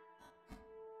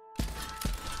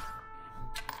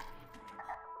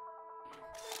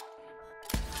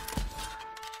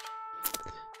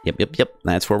 Yep.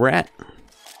 That's where we're at.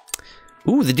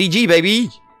 Ooh, the DG, baby.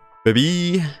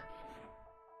 Baby.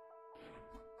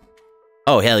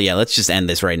 Oh, hell yeah. Let's just end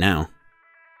this right now.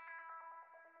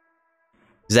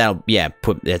 That'll, yeah,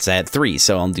 that's at 3,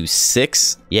 so I'll do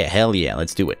 6. Yeah, hell yeah.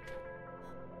 Let's do it.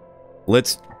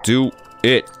 Let's do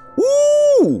it.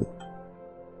 Woo!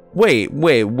 Wait.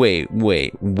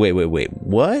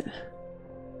 What?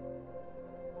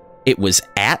 It was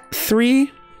at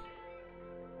 3?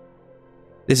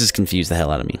 This has confused the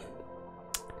hell out of me.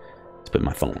 Let's put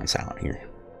my phone on silent here.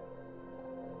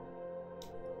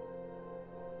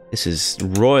 This has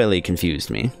royally confused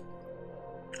me.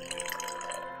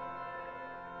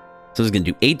 So it's gonna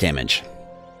do 8 damage.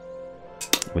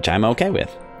 which I'm okay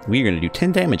with. We're gonna do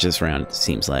 10 damage this round, it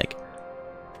seems like.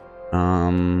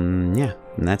 Yeah,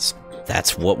 and that's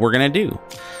what we're gonna do.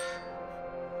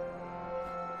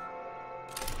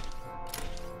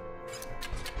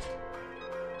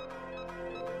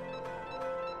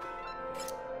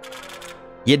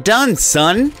 You done,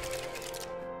 son?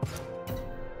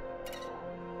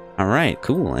 Alright,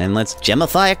 cool. And let's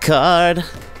gemify a card.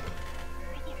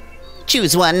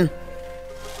 Choose one.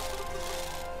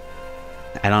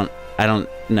 I don't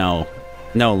know.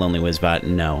 No, Lonely Wizbot,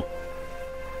 no.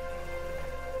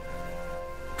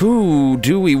 Who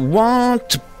do we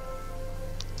want to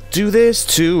do this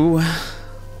to?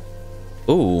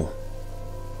 Ooh.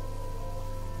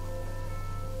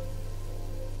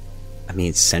 I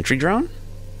mean, Sentry Drone?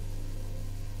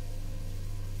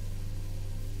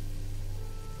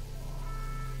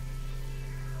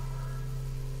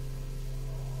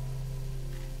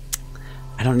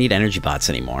 I don't need energy bots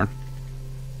anymore.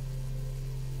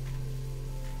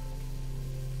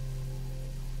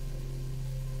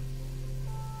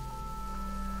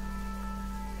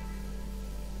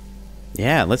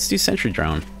 Yeah, let's do Sentry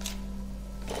Drone.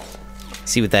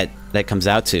 See what that comes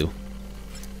out to.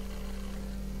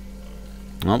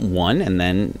 Well, 1, and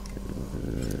then...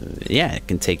 yeah, it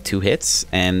can take 2 hits,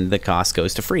 and the cost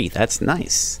goes to free. That's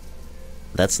nice.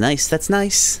 That's nice, that's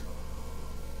nice.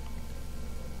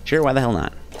 Sure, why the hell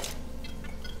not?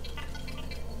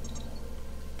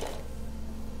 I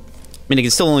mean, it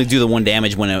can still only do the 1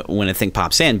 damage when a thing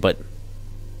pops in, but...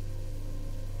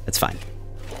 that's fine.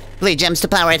 Play gems to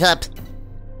power it up.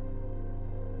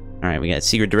 Alright, we got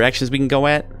secret directions we can go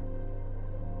at.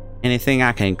 Anything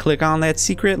I can click on that's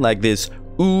secret, like this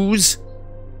ooze.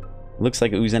 Looks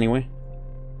like ooze anyway.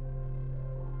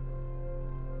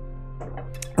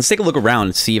 Let's take a look around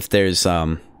and see if there's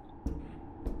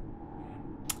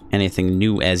anything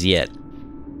new as yet.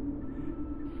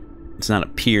 Does not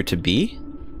appear to be.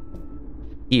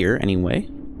 Here, anyway.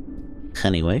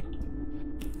 Anyway.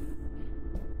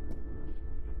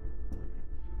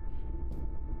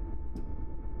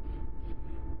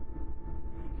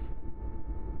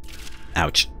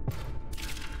 Ouch.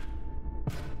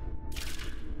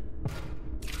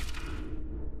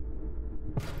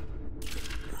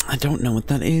 I don't know what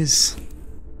that is.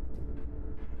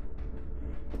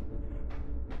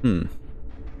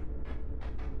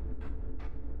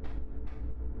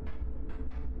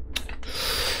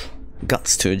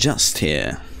 Guts to adjust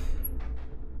here.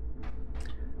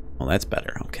 Well, that's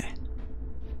better. Okay.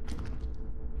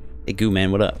 Hey, Goo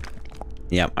Man, what up?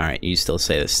 Yep, alright, you still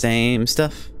say the same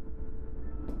stuff?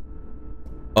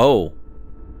 Oh.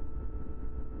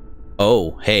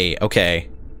 Oh, hey, okay.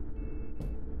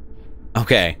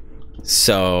 Okay.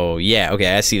 So, yeah,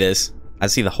 okay, I see this. I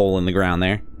see the hole in the ground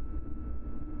there.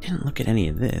 Didn't look at any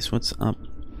of this. What's up?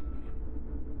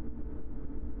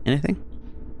 Anything?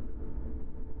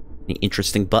 Any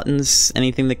interesting buttons?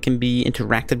 Anything that can be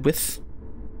interacted with?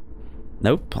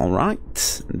 Nope,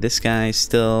 alright. This guy's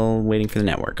still waiting for the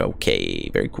network. Okay,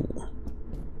 very cool.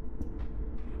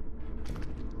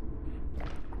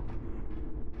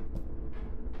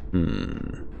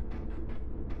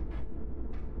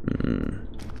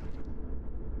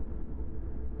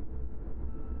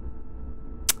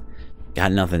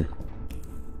 Got nothing.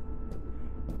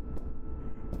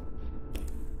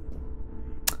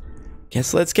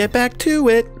 Guess let's get back to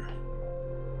it.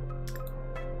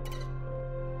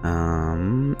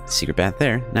 Secret path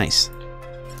there. Nice.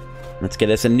 Let's get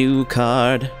us a new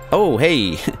card. Oh,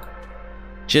 hey.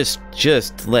 just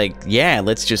like, yeah,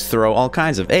 let's just throw all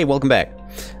kinds of... Hey, welcome back.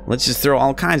 Let's just throw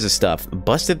all kinds of stuff.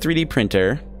 Busted 3D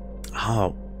printer.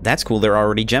 Oh, that's cool. They're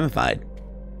already gemified.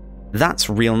 That's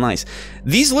real nice.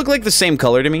 These look like the same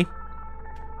color to me.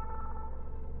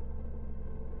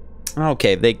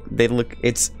 Okay, they look...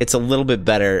 It's a little bit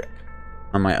better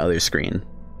on my other screen.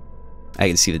 I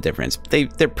can see the difference.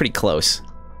 They're pretty close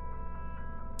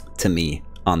to me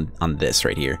on this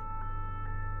right here.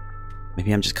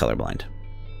 Maybe I'm just colorblind.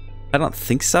 I don't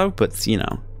think so, but you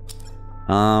know.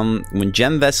 When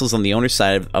gem vessels on the owner's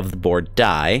side of the board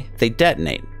die, they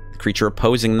detonate. The creature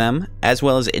opposing them, as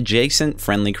well as adjacent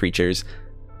friendly creatures,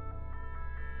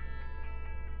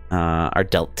 are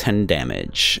dealt 10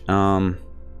 damage. Ooh,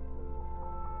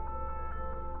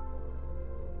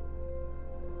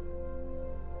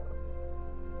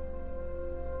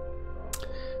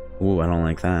 I don't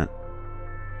like that.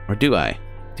 Or do I?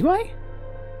 Do I?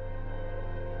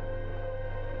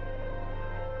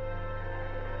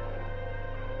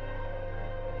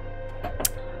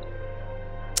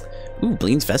 Ooh,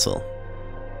 Bleen's Vessel.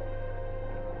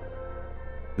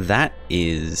 That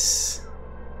is...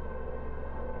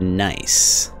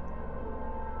 nice.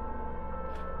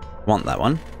 Want that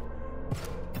one.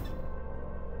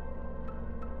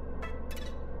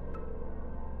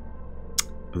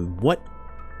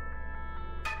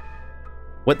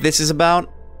 What this is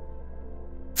about?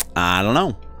 I don't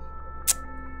know.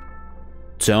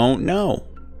 Don't know.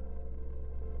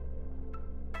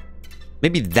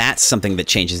 Maybe that's something that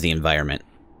changes the environment.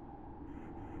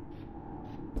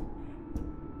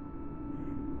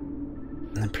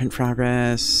 And then print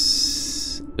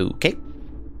progress. Okay.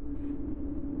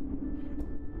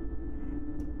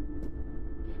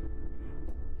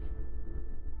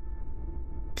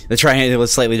 The triangle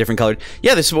is slightly different colored.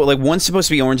 Yeah, there's like one's supposed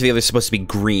to be orange, the other's supposed to be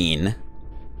green.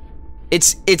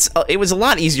 It was a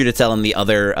lot easier to tell in the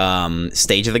other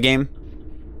stage of the game.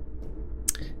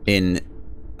 In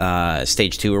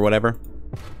stage 2 or whatever.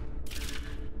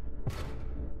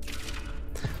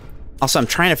 Also, I'm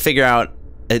trying to figure out,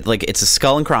 like, it's a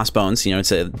skull and crossbones. You know,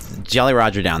 it's a Jolly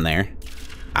Roger down there.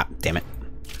 Ah, damn it.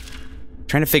 I'm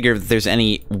trying to figure if there's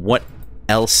what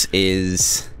else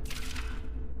is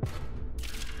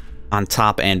on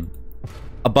top and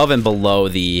above and below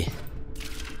the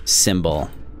symbol.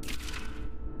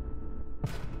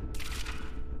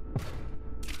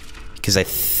 Because I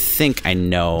think I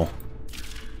know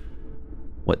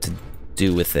what to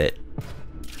do with it.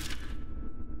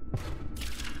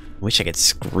 Wish I could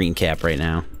screen cap right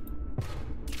now.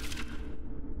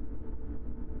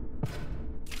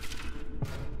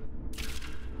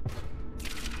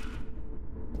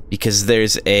 Because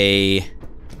there's a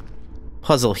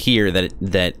puzzle here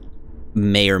that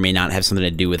may or may not have something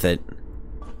to do with it.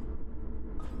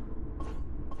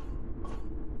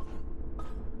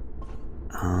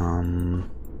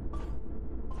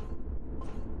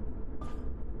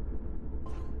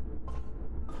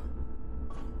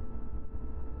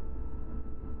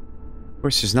 Of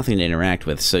course, there's nothing to interact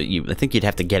with, so I think you'd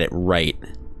have to get it right.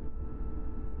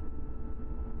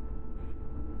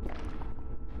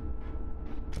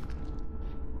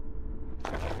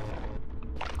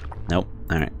 Nope.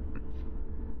 Alright.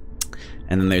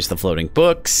 And then there's the floating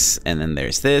books, and then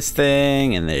there's this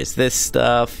thing, and there's this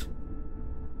stuff.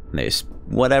 And there's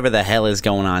whatever the hell is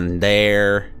going on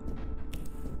there.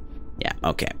 Yeah,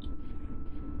 okay.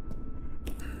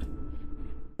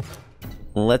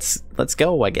 Let's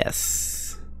go, I guess.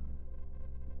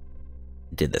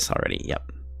 Did this already, yep.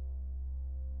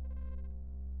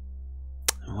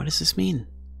 What does this mean?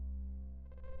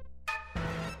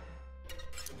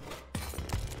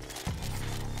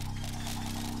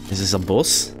 Is this a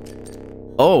bus?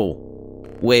 Oh!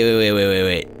 Wait.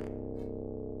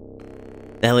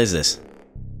 The hell is this?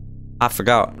 I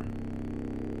forgot.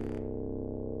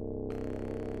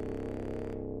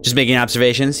 Just making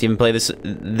observations. You haven't played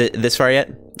this far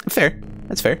yet? Fair.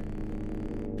 That's fair.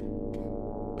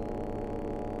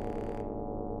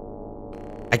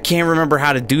 I can't remember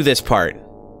how to do this part.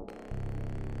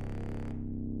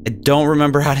 I don't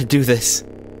remember how to do this.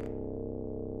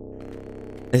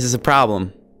 This is a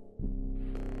problem.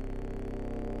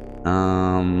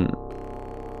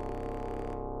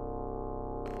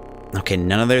 Okay,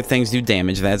 none of their things do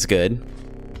damage. That's good.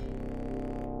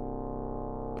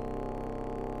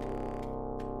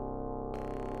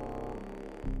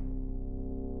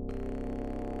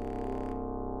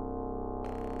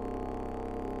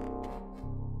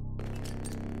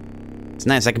 It's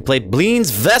nice. I can play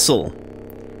Bleen's Vessel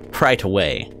right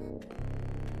away.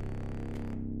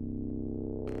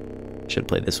 Should have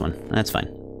played this one. That's fine.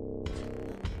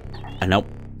 Nope.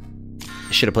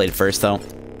 I should have played it first, though.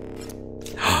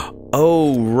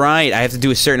 Oh, right. I have to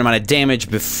do a certain amount of damage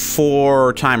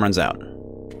before time runs out.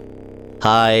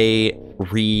 I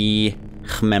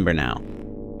remember now.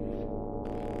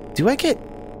 Do I get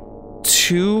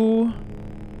 2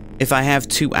 if I have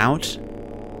 2 out?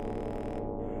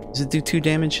 Does it do 2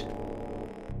 damage?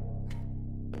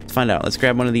 Let's find out. Let's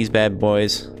grab one of these bad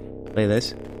boys. Play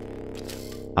this.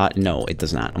 No, it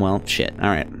does not. Well, shit.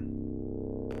 Alright.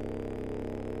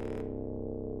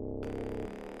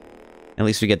 At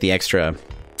least we get the extra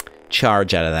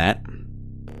charge out of that.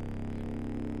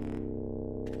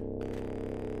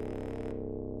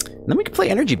 And then we can play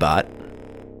Energy Bot.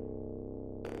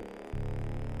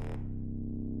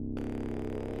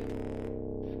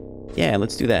 Yeah,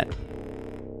 let's do that.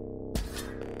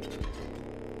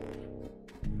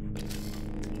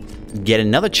 Get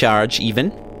another charge,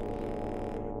 even.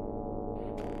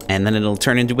 And then it'll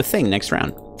turn into a thing next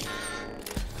round.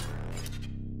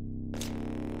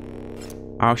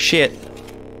 Oh, shit.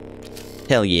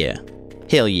 Hell yeah.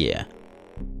 Hell yeah.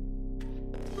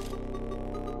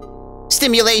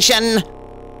 Stimulation!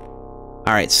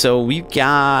 Alright, so we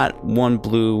got 1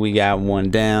 blue, we got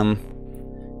 1 down.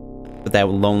 Put that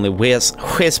lonely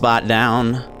Whizbot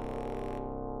down.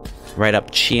 Right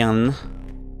up chin.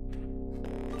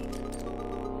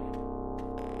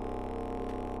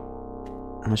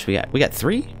 How much we got? We got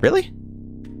 3? Really?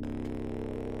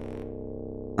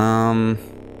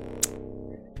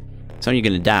 So you're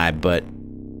gonna die, but...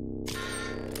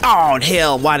 Oh,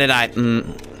 hell, why did I...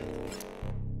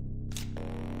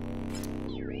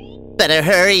 Better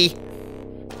hurry.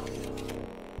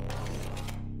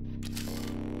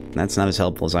 That's not as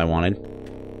helpful as I wanted.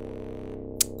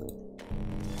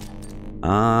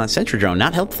 Sentry drone,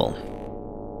 not helpful.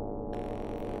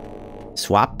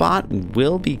 Swap bot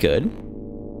will be good.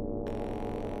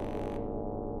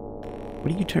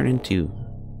 What do you turn into?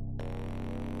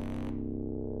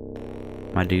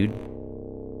 My dude.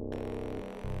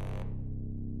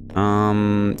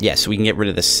 Yeah, so we can get rid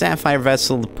of the sapphire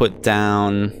vessel to put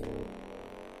down...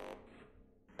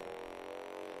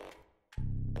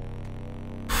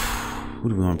 Who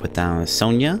do we want to put down?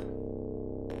 Sonia?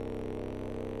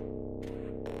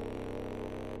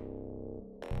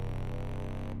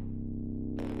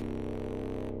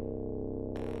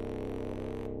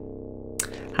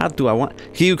 How do I want...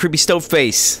 You creepy stove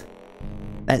face!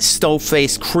 That stove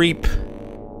face creep!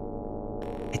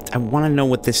 I want to know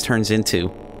what this turns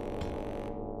into.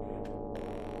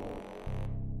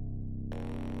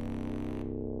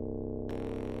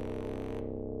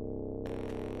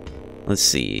 Let's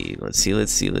see.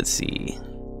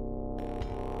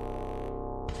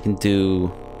 Can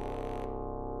do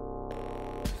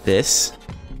this.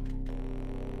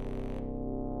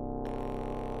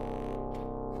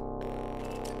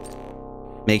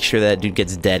 Make sure that dude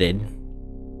gets deaded.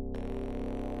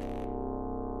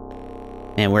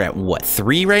 And we're at what,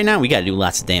 3 right now? We gotta do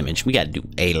lots of damage. We gotta do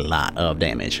a lot of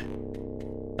damage.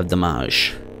 Of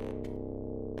damage.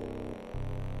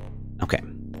 Okay.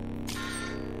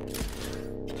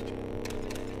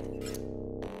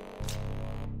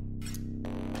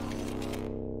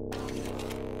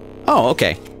 Oh,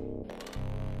 okay.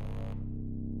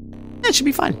 That should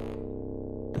be fine.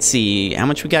 Let's see, how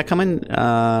much we got coming?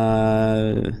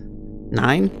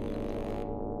 9?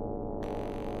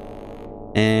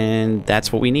 And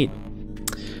that's what we need.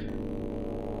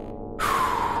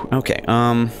 Okay,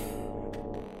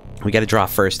 we gotta draw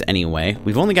first anyway.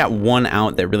 We've only got 1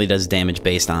 out that really does damage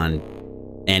based on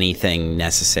anything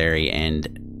necessary, and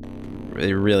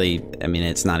it really, I mean,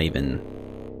 it's not even...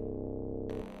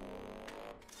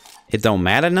 It don't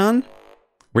matter none.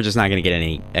 We're just not gonna get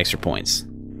any extra points.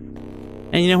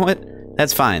 And you know what?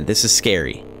 That's fine. This is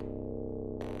scary.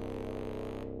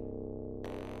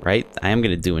 Right? I am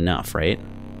gonna do enough, right?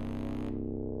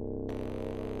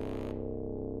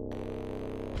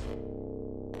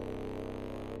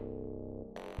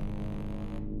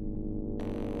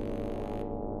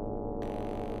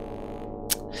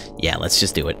 Yeah, let's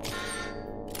just do it.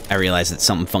 I realized that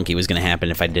something funky was gonna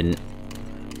happen if I didn't.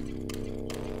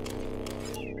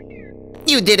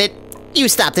 You did it. You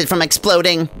stopped it from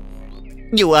exploding.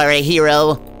 You are a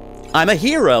hero. I'm a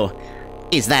hero!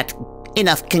 Is that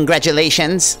enough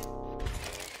congratulations?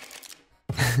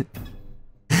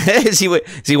 Is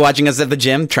he watching us at the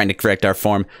gym? Trying to correct our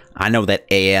form. I know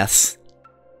that ass.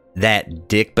 That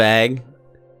dickbag.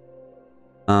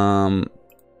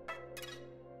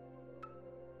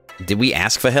 Did we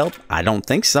ask for help? I don't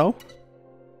think so.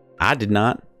 I did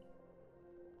not.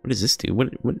 What does this do? What?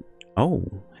 Oh,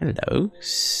 hello.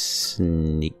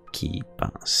 Sneaky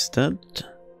bastard.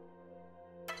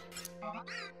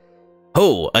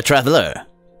 Oh, a traveler.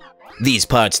 These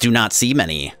parts do not see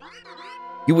many.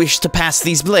 You wish to pass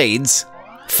these blades?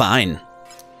 Fine.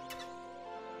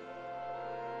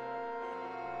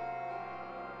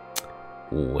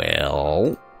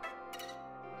 Well,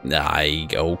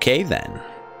 okay then.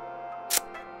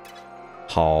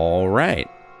 All right.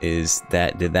 Is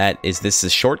this a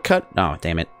shortcut? Oh,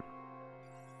 damn it.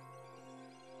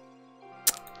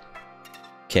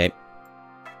 Okay.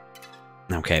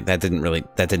 Okay, that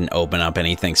didn't open up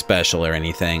anything special or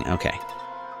anything. Okay.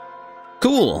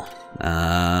 Cool.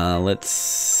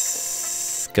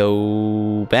 Let's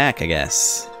go back, I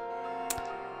guess.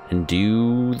 And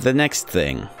do the next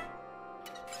thing.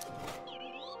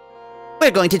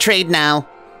 We're going to trade now.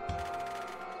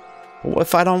 What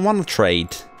if I don't want to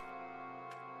trade?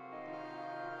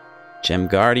 Gem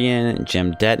Guardian,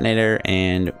 Gem Detonator,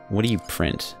 and what do you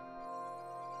print?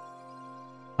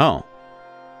 Oh.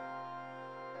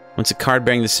 Once a card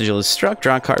bearing the sigil is struck,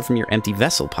 draw a card from your empty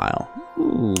vessel pile.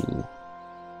 Ooh.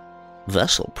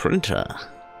 Vessel printer.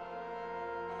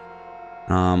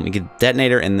 We get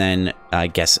Detonator, and then, I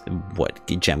guess, what?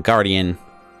 Gem Guardian.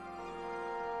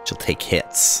 She'll take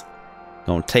hits.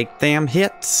 Gonna take them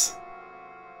hits.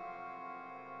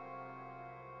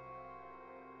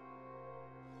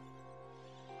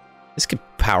 This could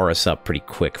power us up pretty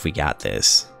quick if we got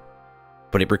this.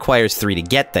 But it requires 3 to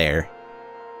get there.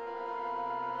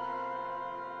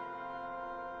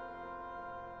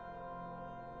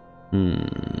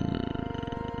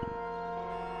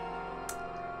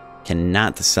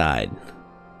 Cannot decide.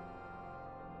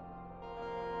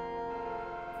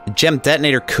 The gem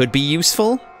detonator could be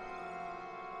useful.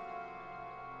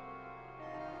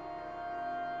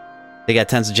 They got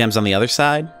tons of gems on the other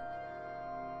side.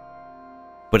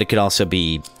 But it could also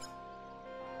be...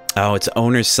 Oh, it's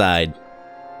owner's side.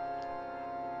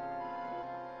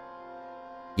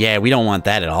 Yeah, we don't want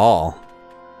that at all.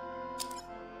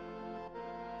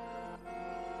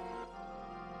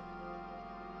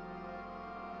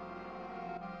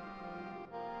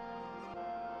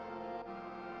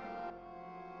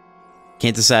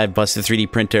 Can't decide, busted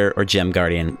 3D printer or gem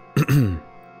guardian.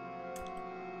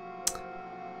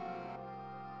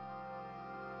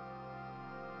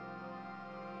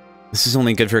 This is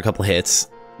only good for a couple hits.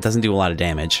 It doesn't do a lot of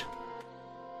damage.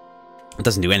 It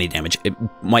doesn't do any damage. It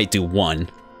might do 1.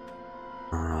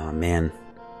 Oh, man.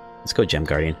 Let's go Gem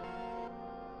Guardian.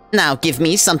 Now give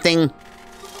me something.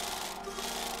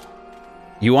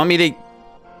 You want me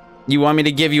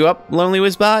to give you up, Lonely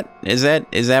Wizbot? Is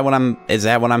that what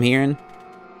I'm hearing?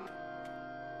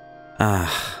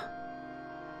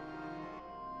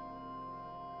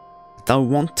 Don't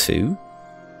want to.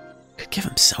 Could give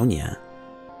him Sonya.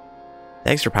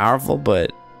 Extra powerful,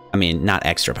 but... I mean, not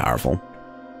extra powerful.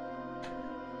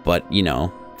 But, you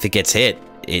know, if it gets hit,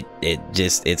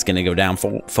 it's gonna go down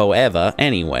forever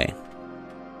anyway.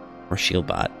 Or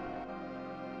Shieldbot.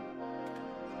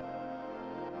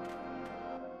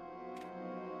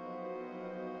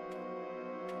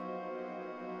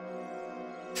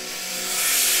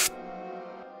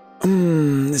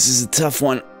 This is a tough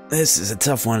one. This is a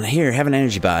tough one. Here, have an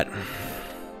energy bot.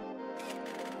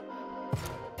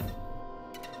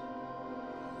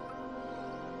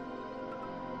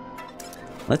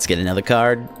 Let's get another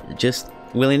card, just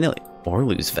willy-nilly. Or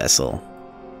lose Vessel.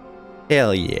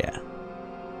 Hell yeah.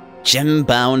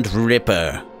 Gem-bound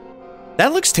Ripper.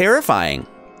 That looks terrifying.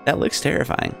 That looks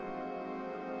terrifying.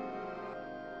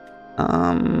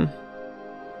 Hell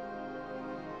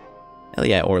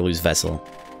yeah, or lose Vessel.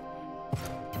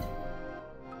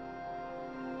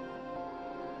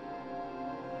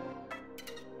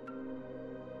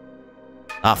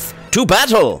 Off to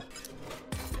battle!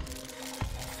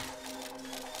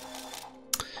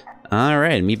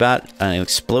 Alright, Meebot, an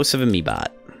explosive Meebot.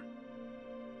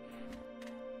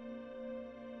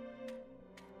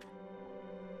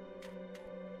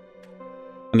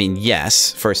 I mean,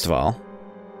 yes, first of all.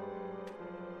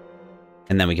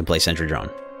 And then we can play Sentry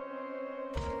Drone.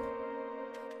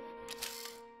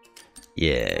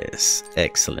 Yes,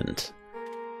 excellent.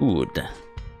 Good.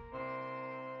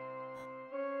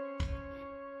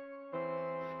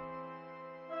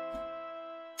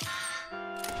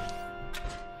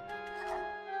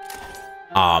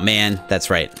 Aw, oh, man, that's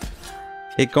right.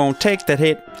 It gon' take that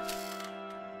hit.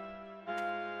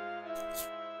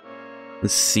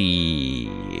 Let's see.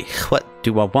 What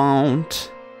do I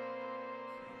want?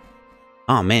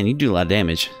 Oh man, you do a lot of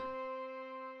damage.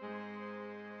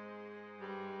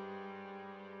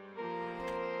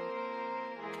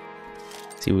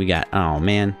 See what we got. Oh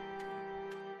man.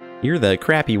 You're the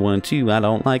crappy one too. I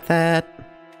don't like that.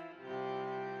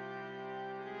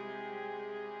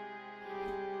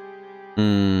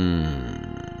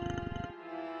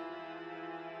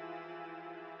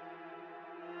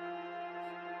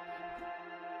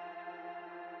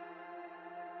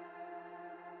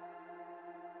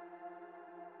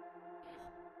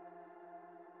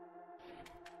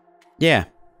 Yeah.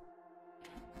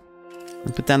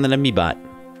 Put down the Meebot.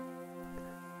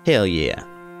 Hell yeah.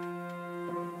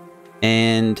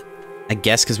 And I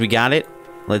guess because we got it,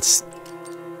 let's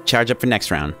charge up for next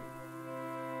round.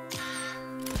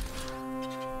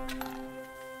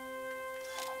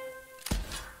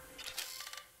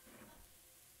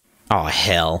 Oh,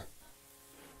 hell.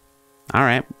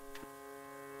 Alright.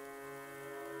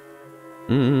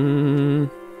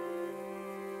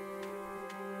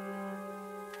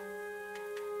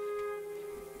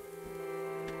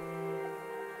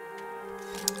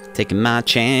 Taking my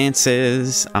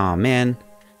chances. Oh man.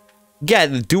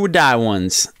 Got the do or die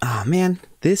ones. Oh man.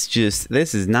 This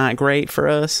is not great for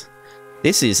us.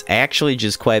 This is actually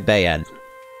just quite bad.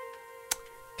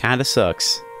 Kinda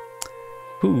sucks.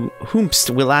 Whomst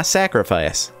will I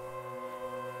sacrifice?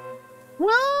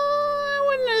 Well,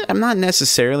 I'm not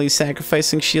necessarily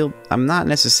sacrificing Shield. I'm not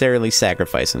necessarily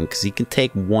sacrificing because he can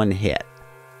take one hit.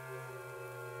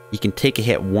 He can take a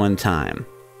hit one time.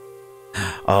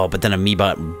 Oh, but then a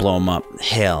Meebot will blow him up.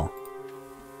 Hell.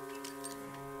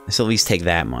 Let's at least take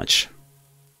that much.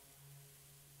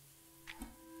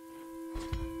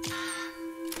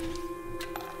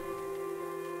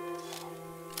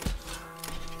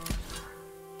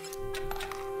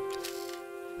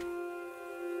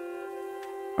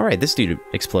 Alright, this dude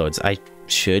explodes. I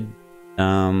should,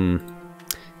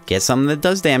 get something that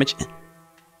does damage.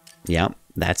 Yep,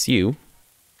 that's you.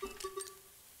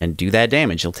 And do that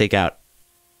damage. You'll take out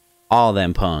all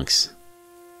them punks.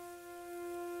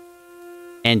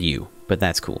 And you, but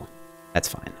that's cool. That's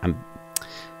fine.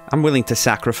 I'm willing to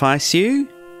sacrifice you.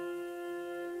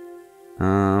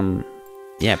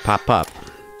 Yeah, pop.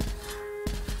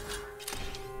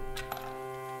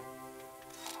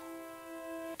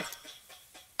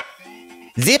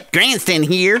 Zip, Granston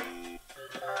here.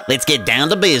 Let's get down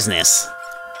to business.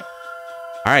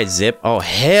 Alright, Zip. Oh,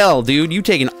 hell, dude. You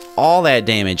taking all that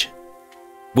damage.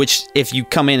 Which, if you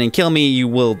come in and kill me, you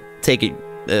will take it,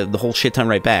 the whole shit ton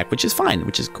right back. Which is fine.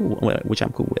 Which is cool. Which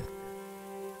I'm cool with.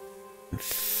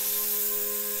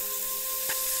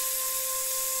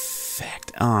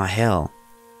 Fact. Oh, hell.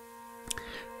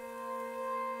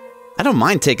 I don't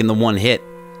mind taking the one hit.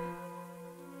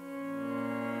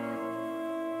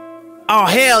 Oh,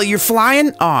 hell, you're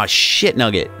flying? Oh, shit,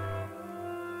 Nugget.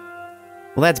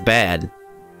 Well, that's bad.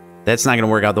 That's not going to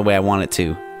work out the way I want it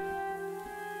to.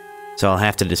 So I'll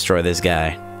have to destroy this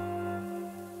guy.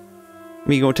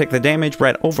 We go take the damage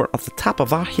right over off the top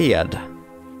of our head.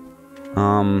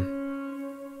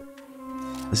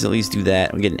 Let's at least do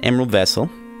that. We get an Emerald Vessel.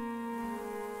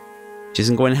 Which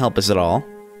isn't going to help us at all.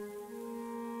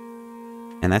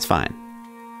 And that's fine.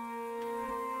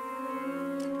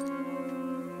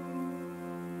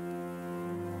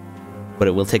 But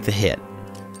it will take the hit.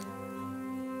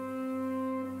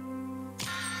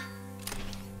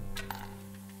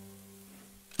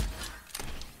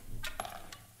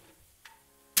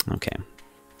 Okay.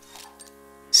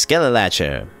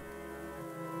 Skelelatcher.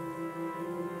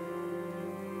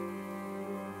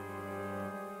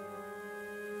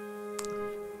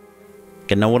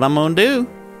 I know what I'm gonna do.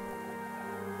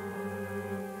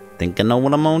 Think I know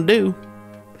what I'm gonna do.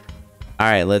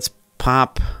 Alright, let's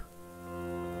pop.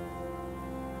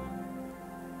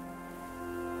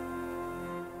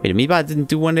 Wait, Amiibot didn't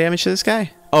do 1 damage to this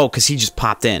guy? Oh, because he just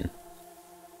popped in.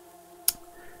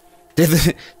 Did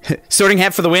the Sorting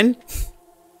Hat for the win?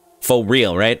 For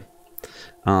real, right?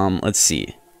 Let's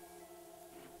see.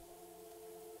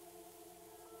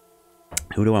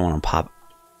 Who do I want to pop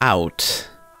out?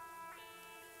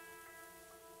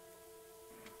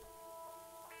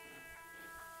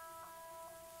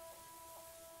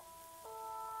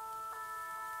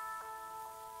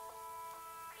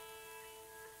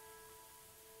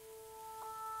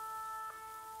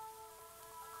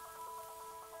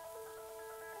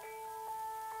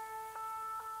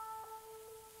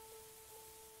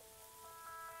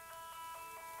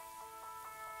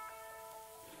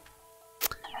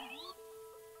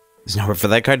 There's nowhere for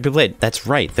that card to be played. That's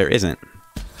right, there isn't.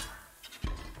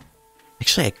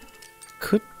 Actually, I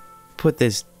could put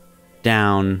this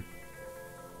down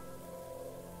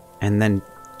and then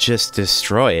just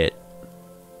destroy it.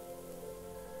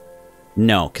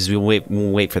 No, because we'll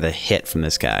wait for the hit from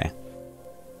this guy.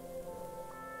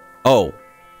 Oh.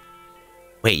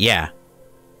 Wait, yeah.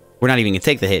 We're not even going to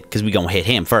take the hit because we're going to hit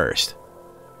him first.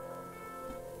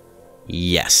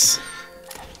 Yes.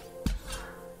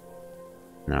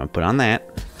 Now put on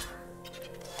that.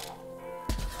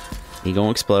 He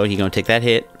gonna explode. He gonna take that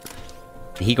hit.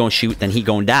 He gonna shoot. Then he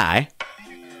gonna die.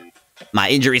 My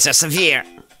injuries are severe.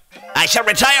 I shall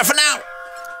retire for now.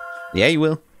 Yeah, you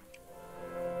will.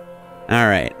 All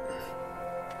right.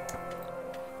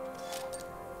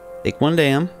 Take 1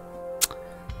 down.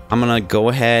 I'm gonna go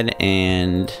ahead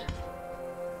and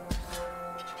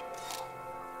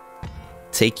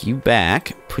take you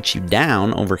back. Put you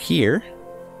down over here.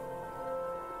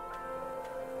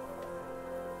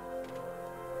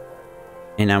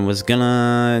 And I was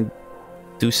gonna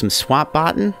do some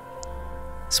swapping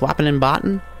and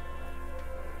botting.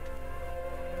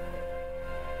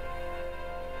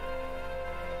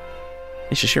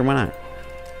 Sure, why not?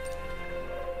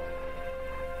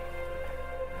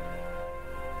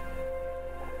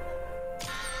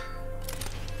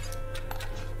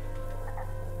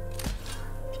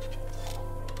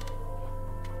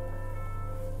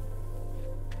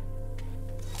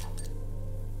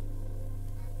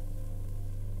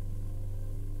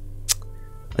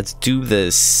 Let's do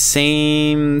the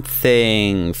same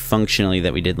thing functionally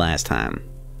that we did last time.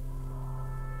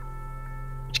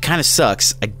 Which kind of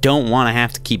sucks. I don't want to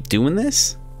have to keep doing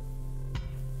this.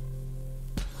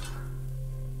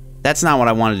 That's not what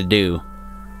I wanted to do.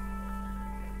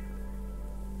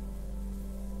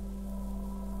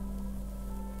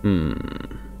 Oh,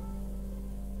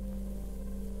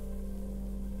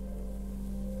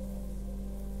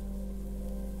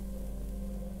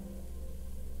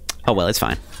 well, it's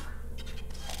fine.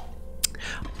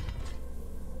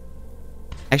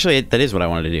 Actually, that is what I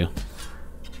wanted to do.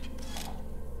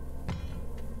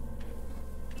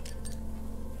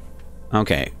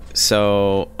 Okay,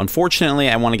 so unfortunately,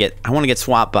 I want to get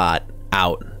Swap Bot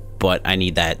out, but I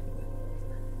need that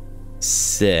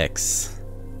 6.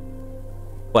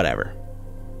 Whatever.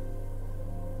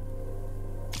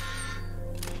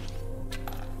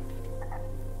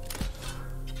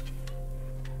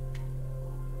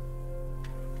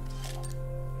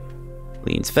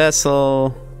 Lean's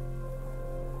Vessel.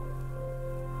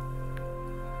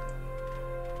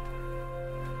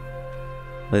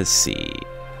 Let's see.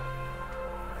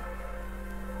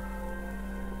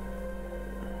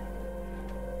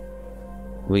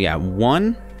 We got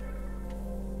 1.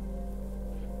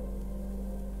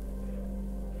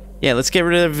 Yeah, let's get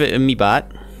rid of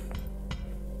Amiibot.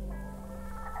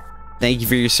 Thank you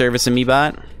for your service,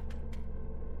 Amiibot.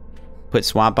 Put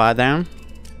Swap Bot down.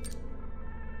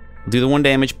 Do the 1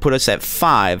 damage, put us at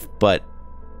 5, but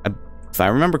if I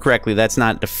remember correctly, that's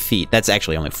not defeat. That's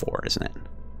actually only 4, isn't it?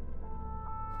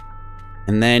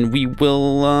 And then we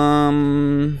will,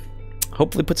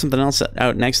 hopefully put something else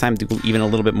out next time, do even a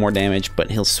little bit more damage, but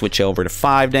he'll switch over to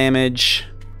 5 damage.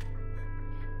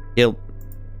 He'll...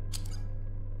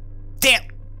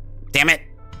 Damn it!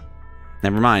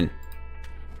 Never mind.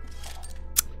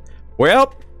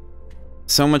 Well,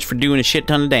 so much for doing a shit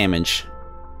ton of damage.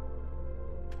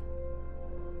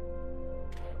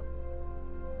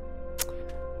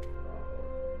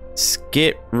 Let's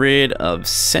get rid of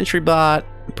Sentry Bot,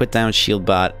 put down Shield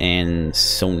Bot, and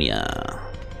Sonia.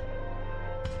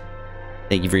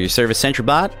 Thank you for your service, Sentry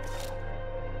Bot.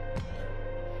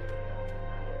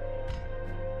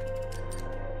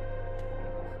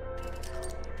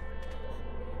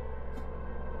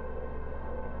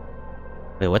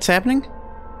 Wait, what's happening?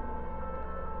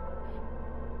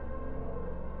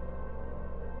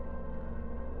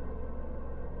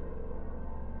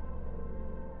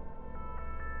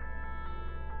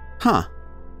 Huh.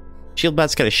 Shield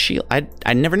Bot's got a shield.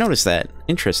 I never noticed that.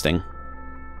 Interesting.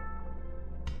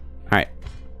 Alright.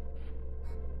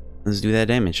 Let's do that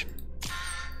damage. A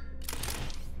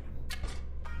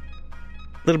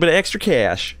little bit of extra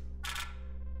cash.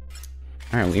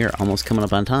 Alright, we are almost coming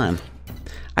up on time.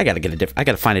 I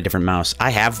gotta find a different mouse. I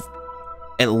have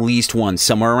at least one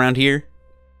somewhere around here.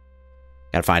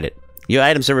 Gotta find it. Your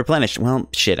items are replenished. Well,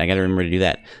 shit, I gotta remember to do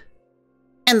that.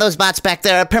 And those bots back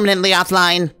there are permanently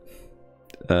offline.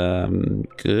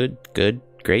 Good,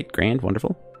 great, grand,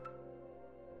 wonderful.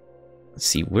 Let's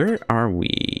see, where are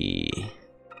we?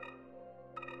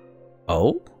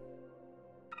 Oh?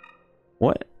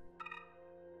 What?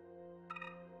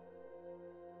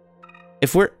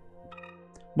 If we're...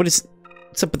 What's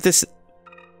up with this?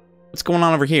 What's going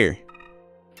on over here?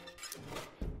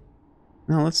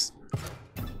 No, let's...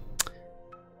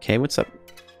 Okay, what's up?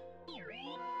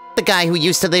 The guy who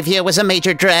used to live here was a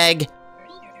major drag.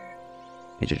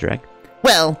 Major drag?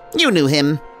 Well, you knew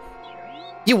him.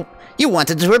 You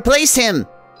wanted to replace him.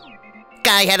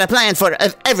 Guy had a plan for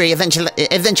every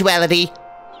eventuality.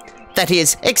 That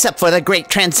is, except for the Great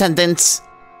Transcendence.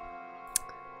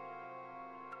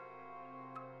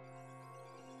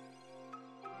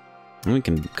 We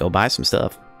can go buy some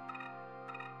stuff.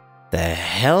 The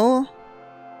hell?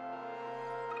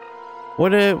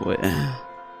 What a...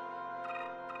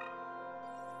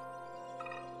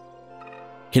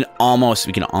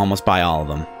 We can almost buy all of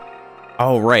them.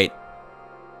 Oh, right.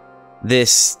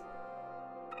 This...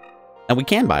 And we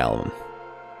can buy all of them.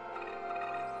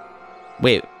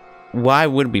 Wait, why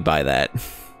would we buy that?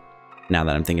 Now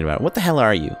that I'm thinking about it. What the hell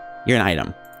are you? You're an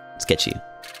item. Let's get you.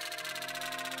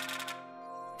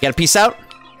 Got a peace out?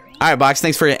 Alright, Box,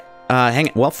 thanks for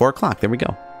hanging... Well, 4 o'clock. There we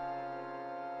go.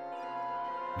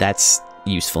 That's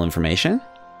useful information.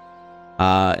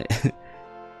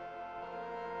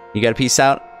 You got a peace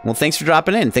out? Well, thanks for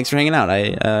dropping in. Thanks for hanging out.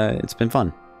 It's been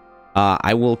fun.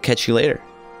 I will catch you later.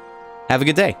 Have a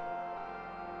good day.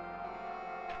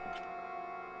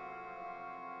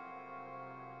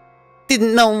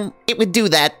 Didn't know it would do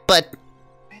that, but...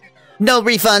 No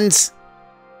refunds.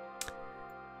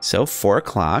 So, 4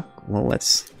 o'clock. Well,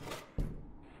 let's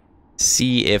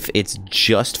see if it's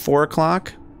just 4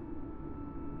 o'clock.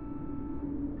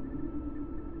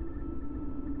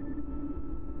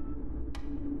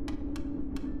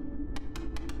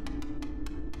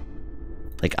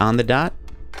 Like on the dot?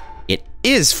 It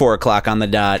is 4 o'clock on the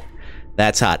dot.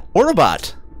 That's hot.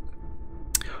 Autobot!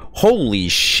 Holy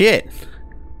shit!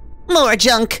 More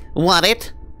junk. Want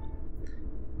it?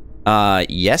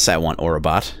 Yes, I want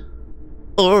Orobot.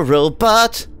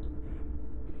 Orobot.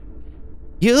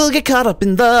 You'll get caught up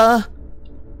in the...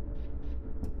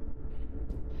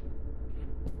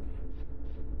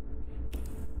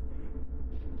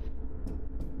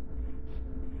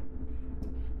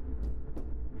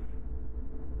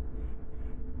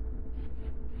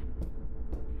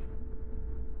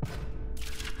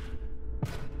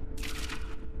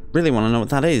 Really want to know what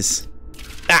that is.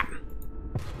 Ah!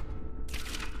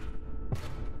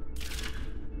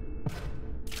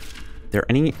 There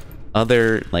any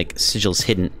other, like, sigils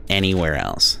hidden anywhere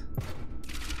else?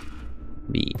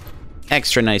 Be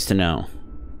extra nice to know.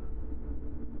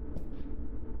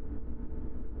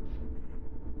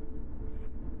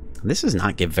 This does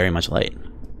not give very much light.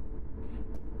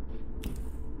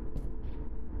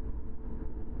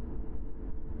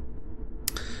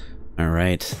 All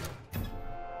right.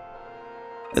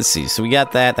 Let's see. So we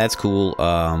got that. That's cool.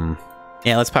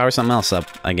 Yeah, let's power something else up,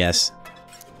 I guess.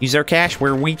 Use our cash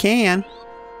where we can.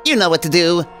 You know what to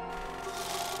do.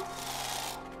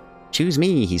 Choose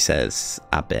me, he says.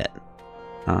 I bet.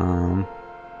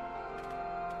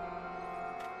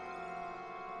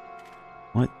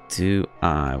 What do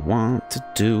I want to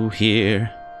do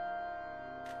here?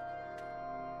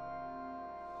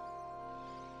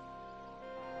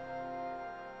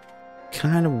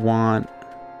 Kind of want...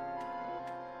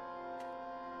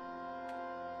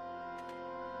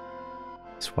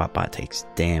 Swap bot takes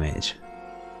damage.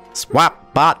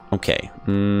 Swap bot. Okay.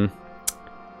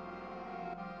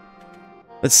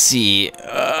 Let's see.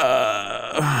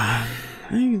 I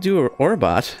can do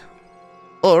Orobot.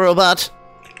 Orobot.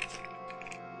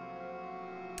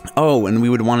 Oh, and we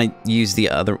would want to use the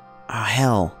other. Oh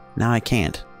hell! Now I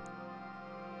can't.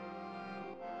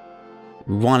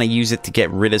 We want to use it to get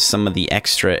rid of some of the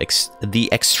extraneous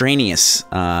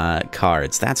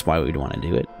cards. That's why we'd want to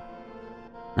do it.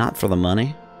 Not for the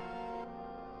money.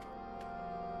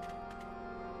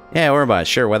 Yeah, Orobot,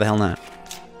 sure, why the hell not?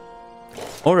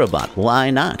 Orobot,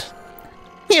 why not?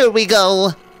 Here we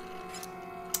go.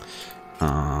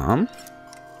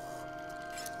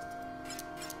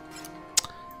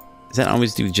 Does that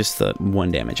always do just the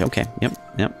 1 damage? Okay, yep.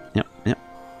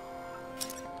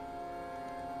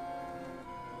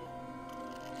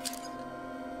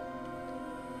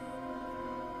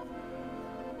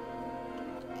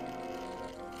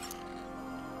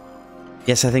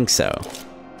 Yes, I think so.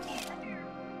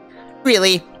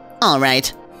 Really?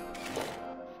 Alright.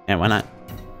 Yeah, why not?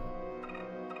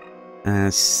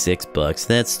 $6.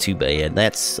 That's too bad.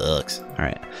 That sucks.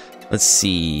 Alright. Let's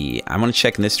see. I want to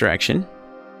check in this direction.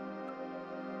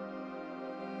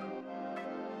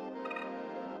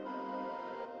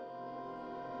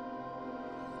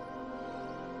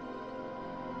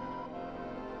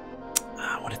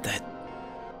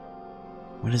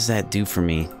 What does that do for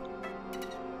me?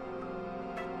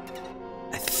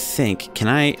 I think, can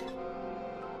I...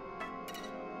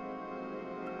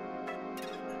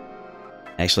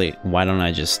 Actually, why don't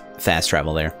I just fast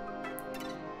travel there?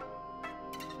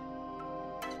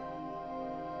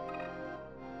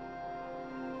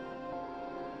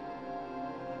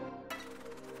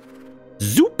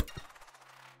 Zoop!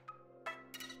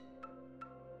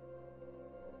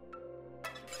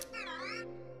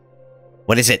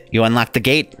 What is it? You unlocked the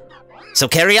gate? So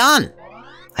carry on!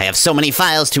 I have so many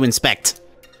files to inspect.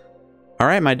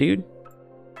 Alright, my dude.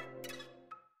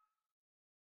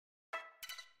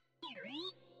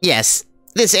 Yes,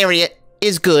 this area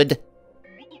is good.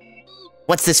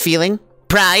 What's this feeling?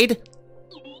 Pride?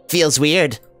 Feels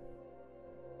weird.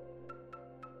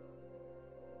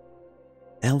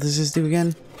 The hell does this do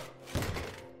again?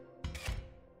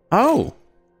 Oh!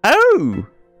 Oh!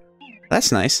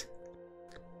 That's nice.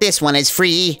 This one is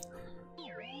free.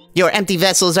 Your empty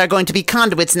vessels are going to be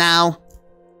conduits now.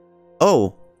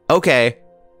 Oh, okay.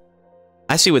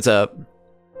 I see what's up.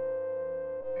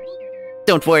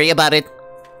 Don't worry about it.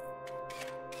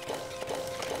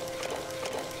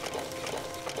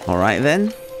 Alright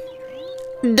then.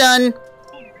 Done.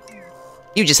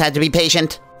 You just had to be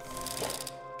patient.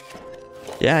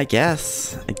 Yeah, I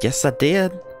guess. I guess I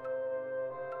did.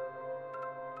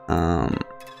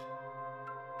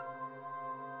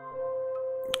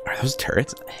 Are those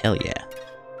turrets? Hell yeah.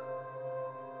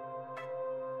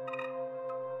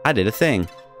 I did a thing.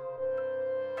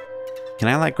 Can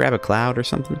I, like, grab a cloud or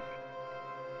something?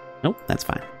 Nope, that's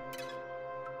fine.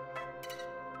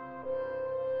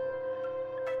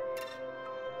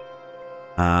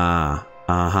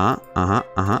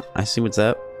 I see what's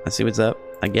up. I see what's up.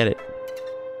 I get it.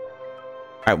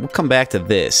 Alright, we'll come back to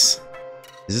this.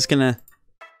 Is this gonna...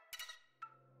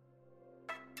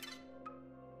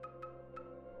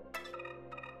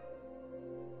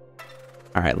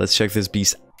 Alright, let's check this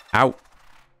beast out.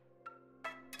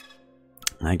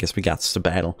 I guess we got to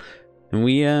battle. And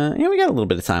we got a little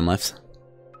bit of time left.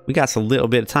 We got a little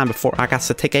bit of time before I got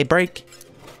to take a break.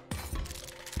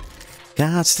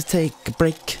 Got to take a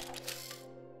break.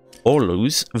 Or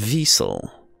lose Wiesel.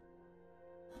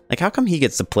 Like, how come he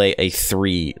gets to play a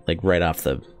 3, like, right off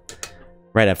the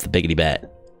biggity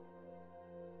bat?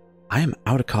 I am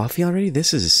out of coffee already?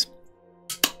 This is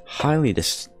highly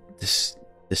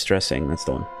distressing. That's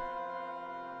the one.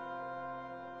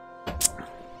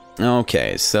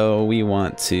 Okay, so we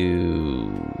want to...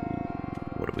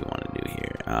 What do we want to do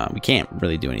here? We can't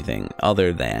really do anything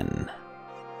other than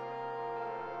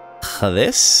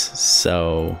this,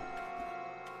 so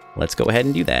let's go ahead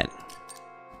and do that.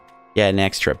 Get an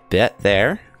extra bit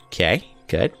there. Okay,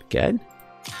 good, good.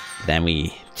 Then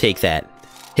we take that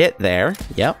hit there.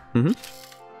 Yep,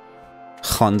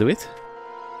 Conduit.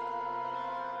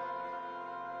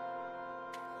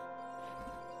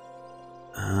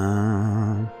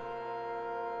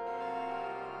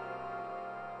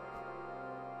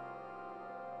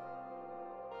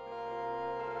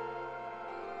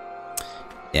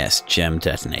 Yes, gem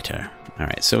detonator.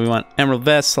 Alright, so we want Emerald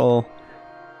Vessel.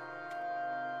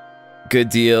 Good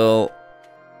deal.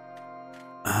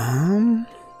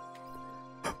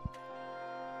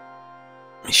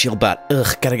 Shield bot.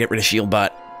 Ugh, gotta get rid of shield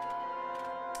bot.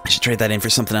 I should trade that in for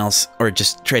something else. Or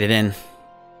just trade it in.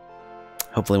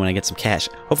 Hopefully when I get some cash.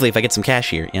 Hopefully if I get some cash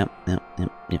here. Yep.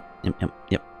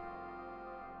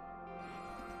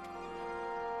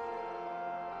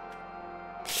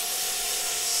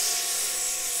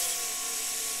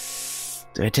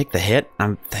 Do I take the hit?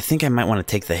 I think I might want to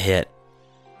take the hit.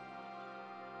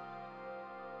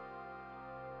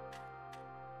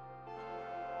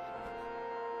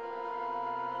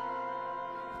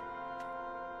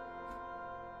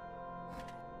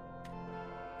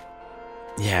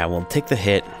 Yeah, we'll take the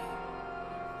hit.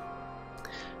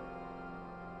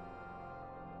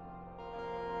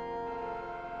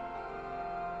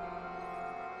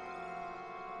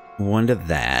 One to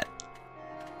that.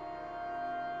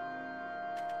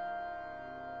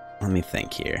 Let me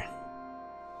think here.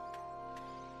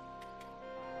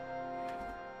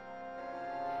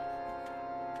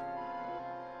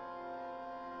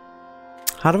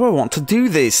 How do I want to do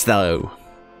this, though?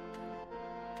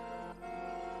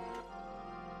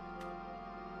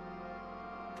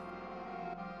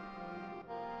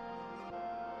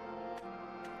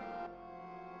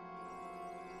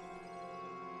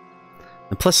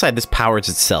 The plus side, this powers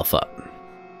itself up.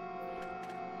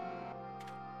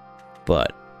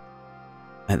 But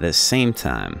at the same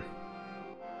time,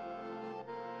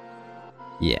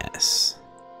 yes.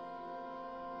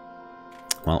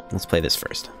 Well, let's play this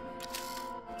first.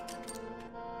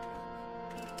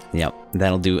 Yep,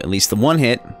 that'll do at least the one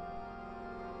hit.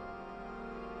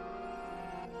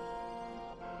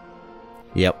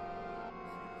 Yep.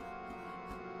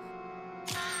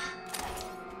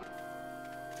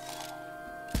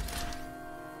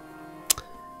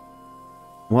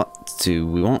 What do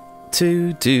we want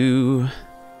to do?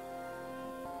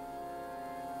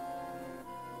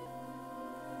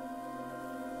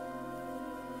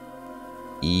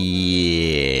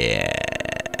 Yes.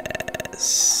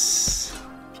 Is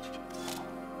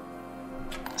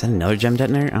that another gem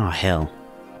detonator? Oh, hell.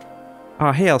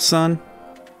 Oh, hell, son.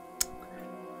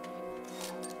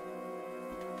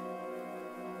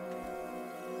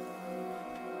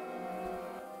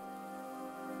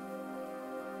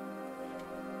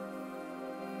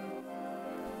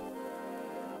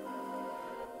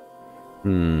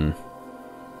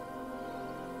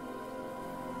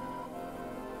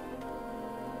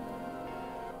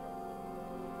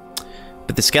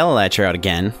 Put the Skeletratcher out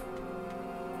again.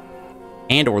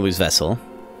 And or lose Vessel.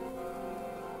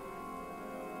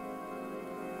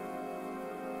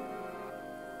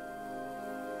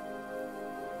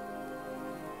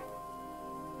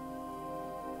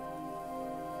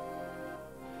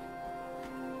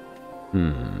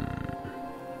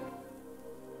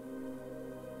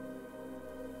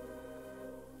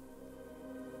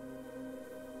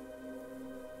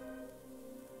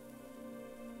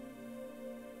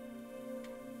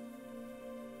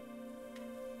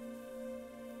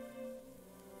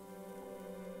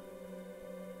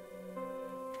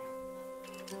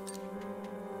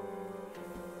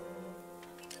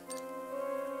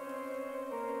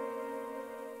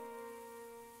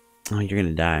 Oh, you're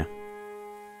gonna die.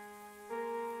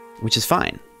 Which is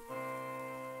fine.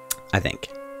 I think.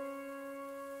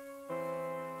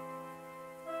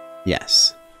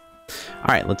 Yes.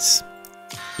 Alright, let's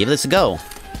give this a go.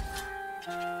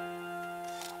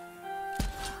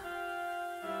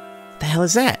 What the hell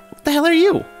is that? What the hell are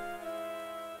you?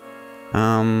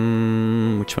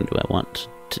 Which one do I want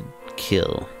to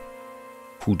kill?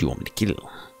 Who do you want me to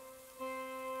kill?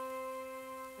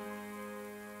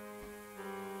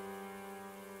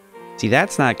 See,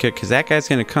 that's not good, because that guy's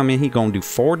going to come in, he's going to do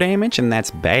 4 damage, and that's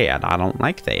bad. I don't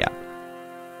like that.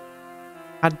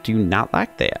 I do not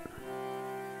like that.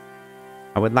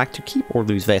 I would like to keep or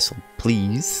lose Vessel,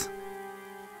 please.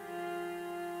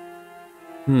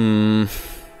 Hmm.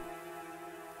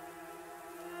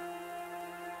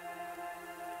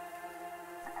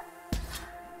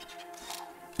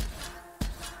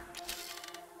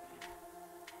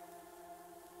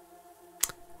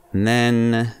 And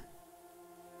then...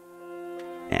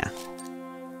 yeah.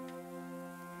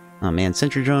 Oh man,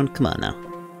 Sentry Drone, come on now.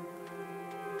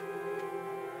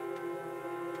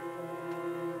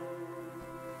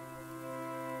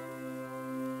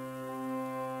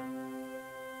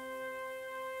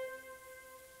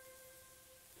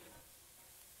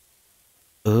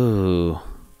 Ooh.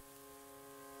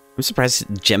 I'm surprised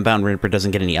Gembound Ripper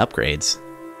doesn't get any upgrades.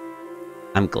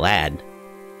 I'm glad.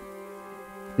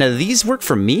 Now, these work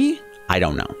for me? I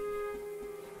don't know.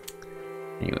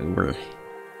 Anyway, we're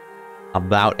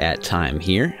about at time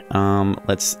here. I'll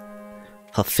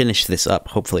finish this up,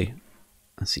 hopefully.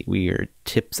 Let's see, we are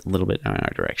tipped a little bit in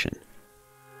our direction.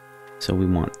 So we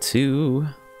want to...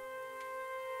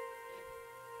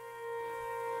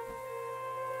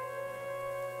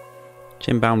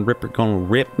 Gembound Ripper gonna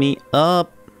rip me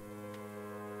up.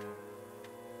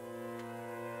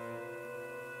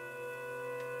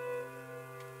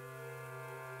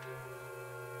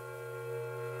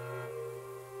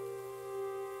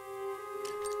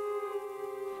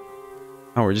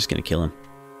 Oh, we're just gonna kill him.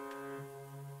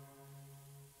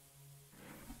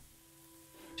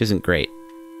 Which isn't great.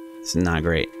 It's not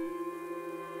great.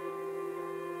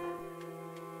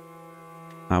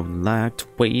 I would like to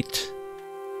wait.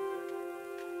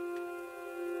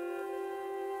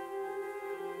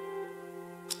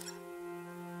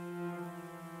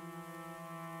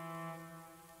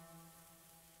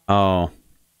 Oh,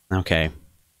 okay.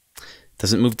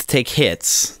 Doesn't move to take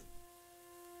hits.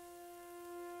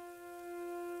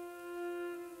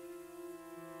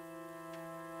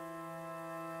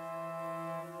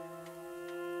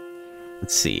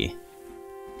 Let's see.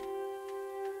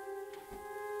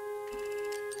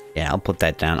 Yeah, I'll put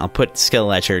that down. I'll put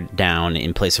Skeletor down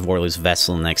in place of Orlu's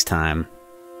Vessel next time.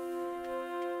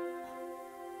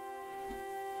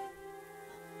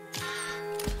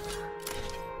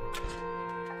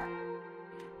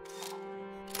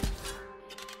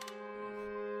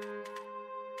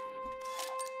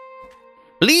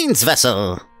 Lean's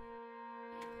Vessel!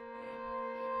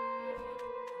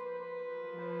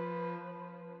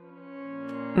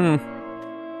 Hmm.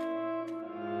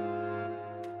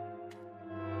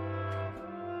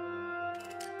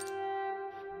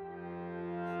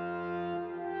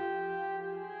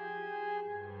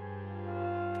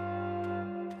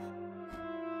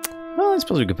 Well, I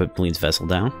suppose we could put Bleed's Vessel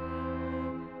down.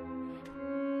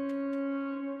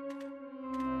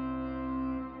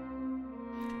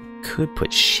 Could put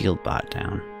Shieldbot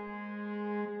down.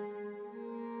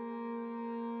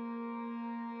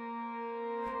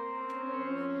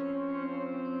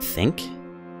 Think?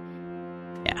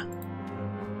 Yeah.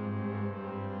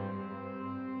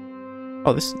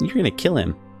 Oh, this, you're gonna kill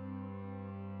him.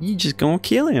 You just gonna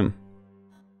kill him.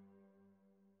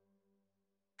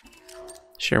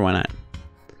 Sure, why not?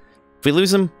 If we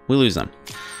lose him, we lose him.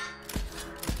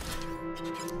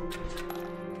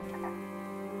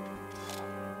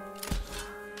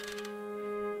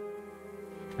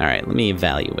 Alright, let me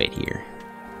evaluate here.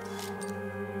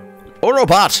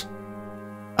 Orobot!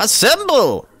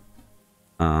 Assemble!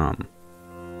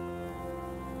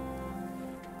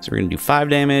 So we're gonna do 5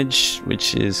 damage,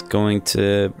 which is going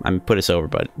to, put us over,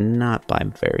 but not by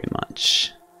very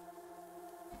much.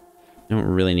 Don't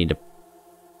really need to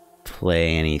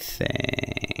play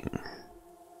anything.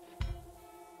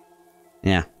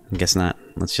 Yeah, I guess not.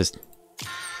 Let's just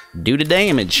do the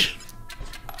damage.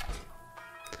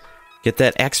 Get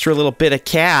that extra little bit of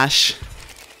cash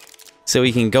so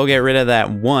we can go get rid of that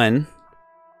one.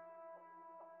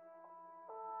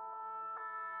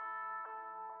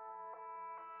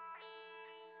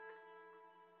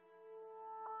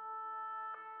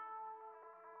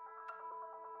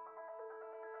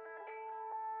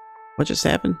 What just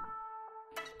happened?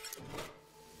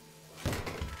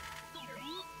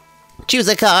 Choose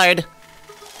a card.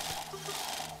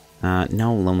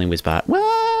 No Lonely Wizbot.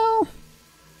 Well,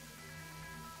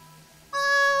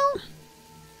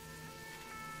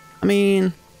 I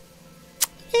mean,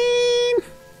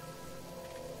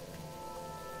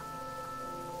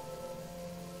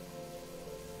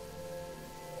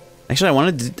 Actually,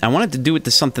 I wanted to do it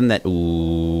to something that...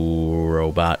 Ooh,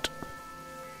 robot.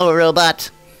 Oh, robot.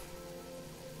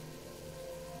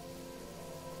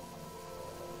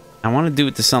 I want to do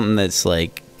it to something that's,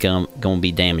 like, gonna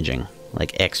be damaging.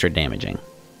 Like, extra damaging.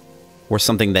 Or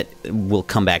something that will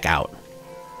come back out.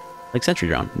 Like Sentry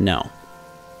Drone. No.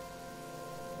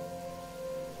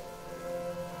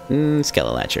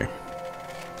 Skelelatcher.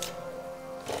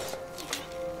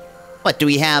 What do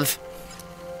we have?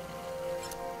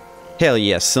 Hell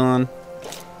yes, son.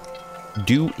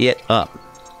 Do it up.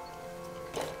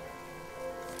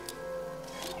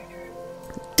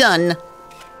 Done.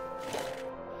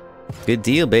 Good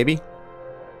deal, baby.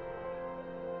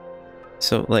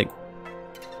 So, like...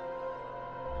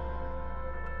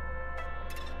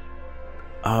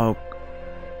 Oh...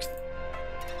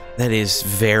 That is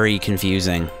very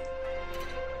confusing.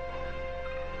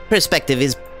 Perspective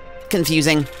is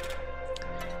confusing.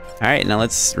 Alright, now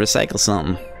let's recycle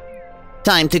something.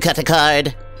 Time to cut a card.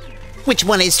 Which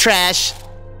one is trash?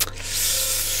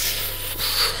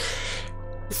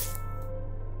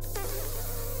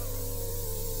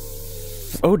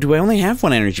 Oh, do I only have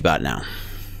one energy bot now?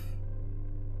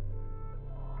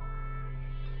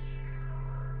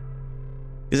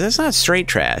 Because that's not straight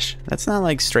trash. That's not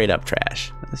like straight up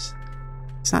trash.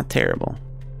 It's not terrible.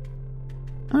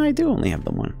 Oh, I do only have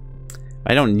the one.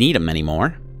 I don't need them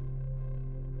anymore.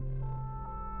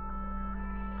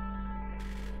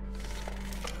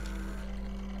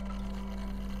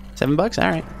 $7?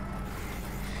 Alright.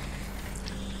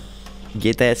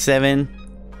 Get that 7.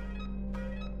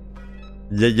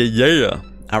 Yeah.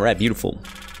 Alright, beautiful.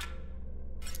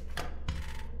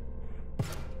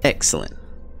 Excellent.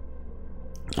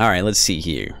 Alright, let's see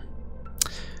here.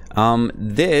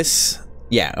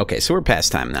 Yeah, okay, so we're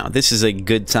past time now. This is a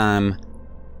good time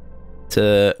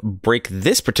to break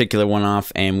this particular one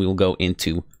off, and we'll go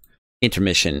into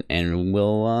intermission, and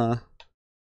we'll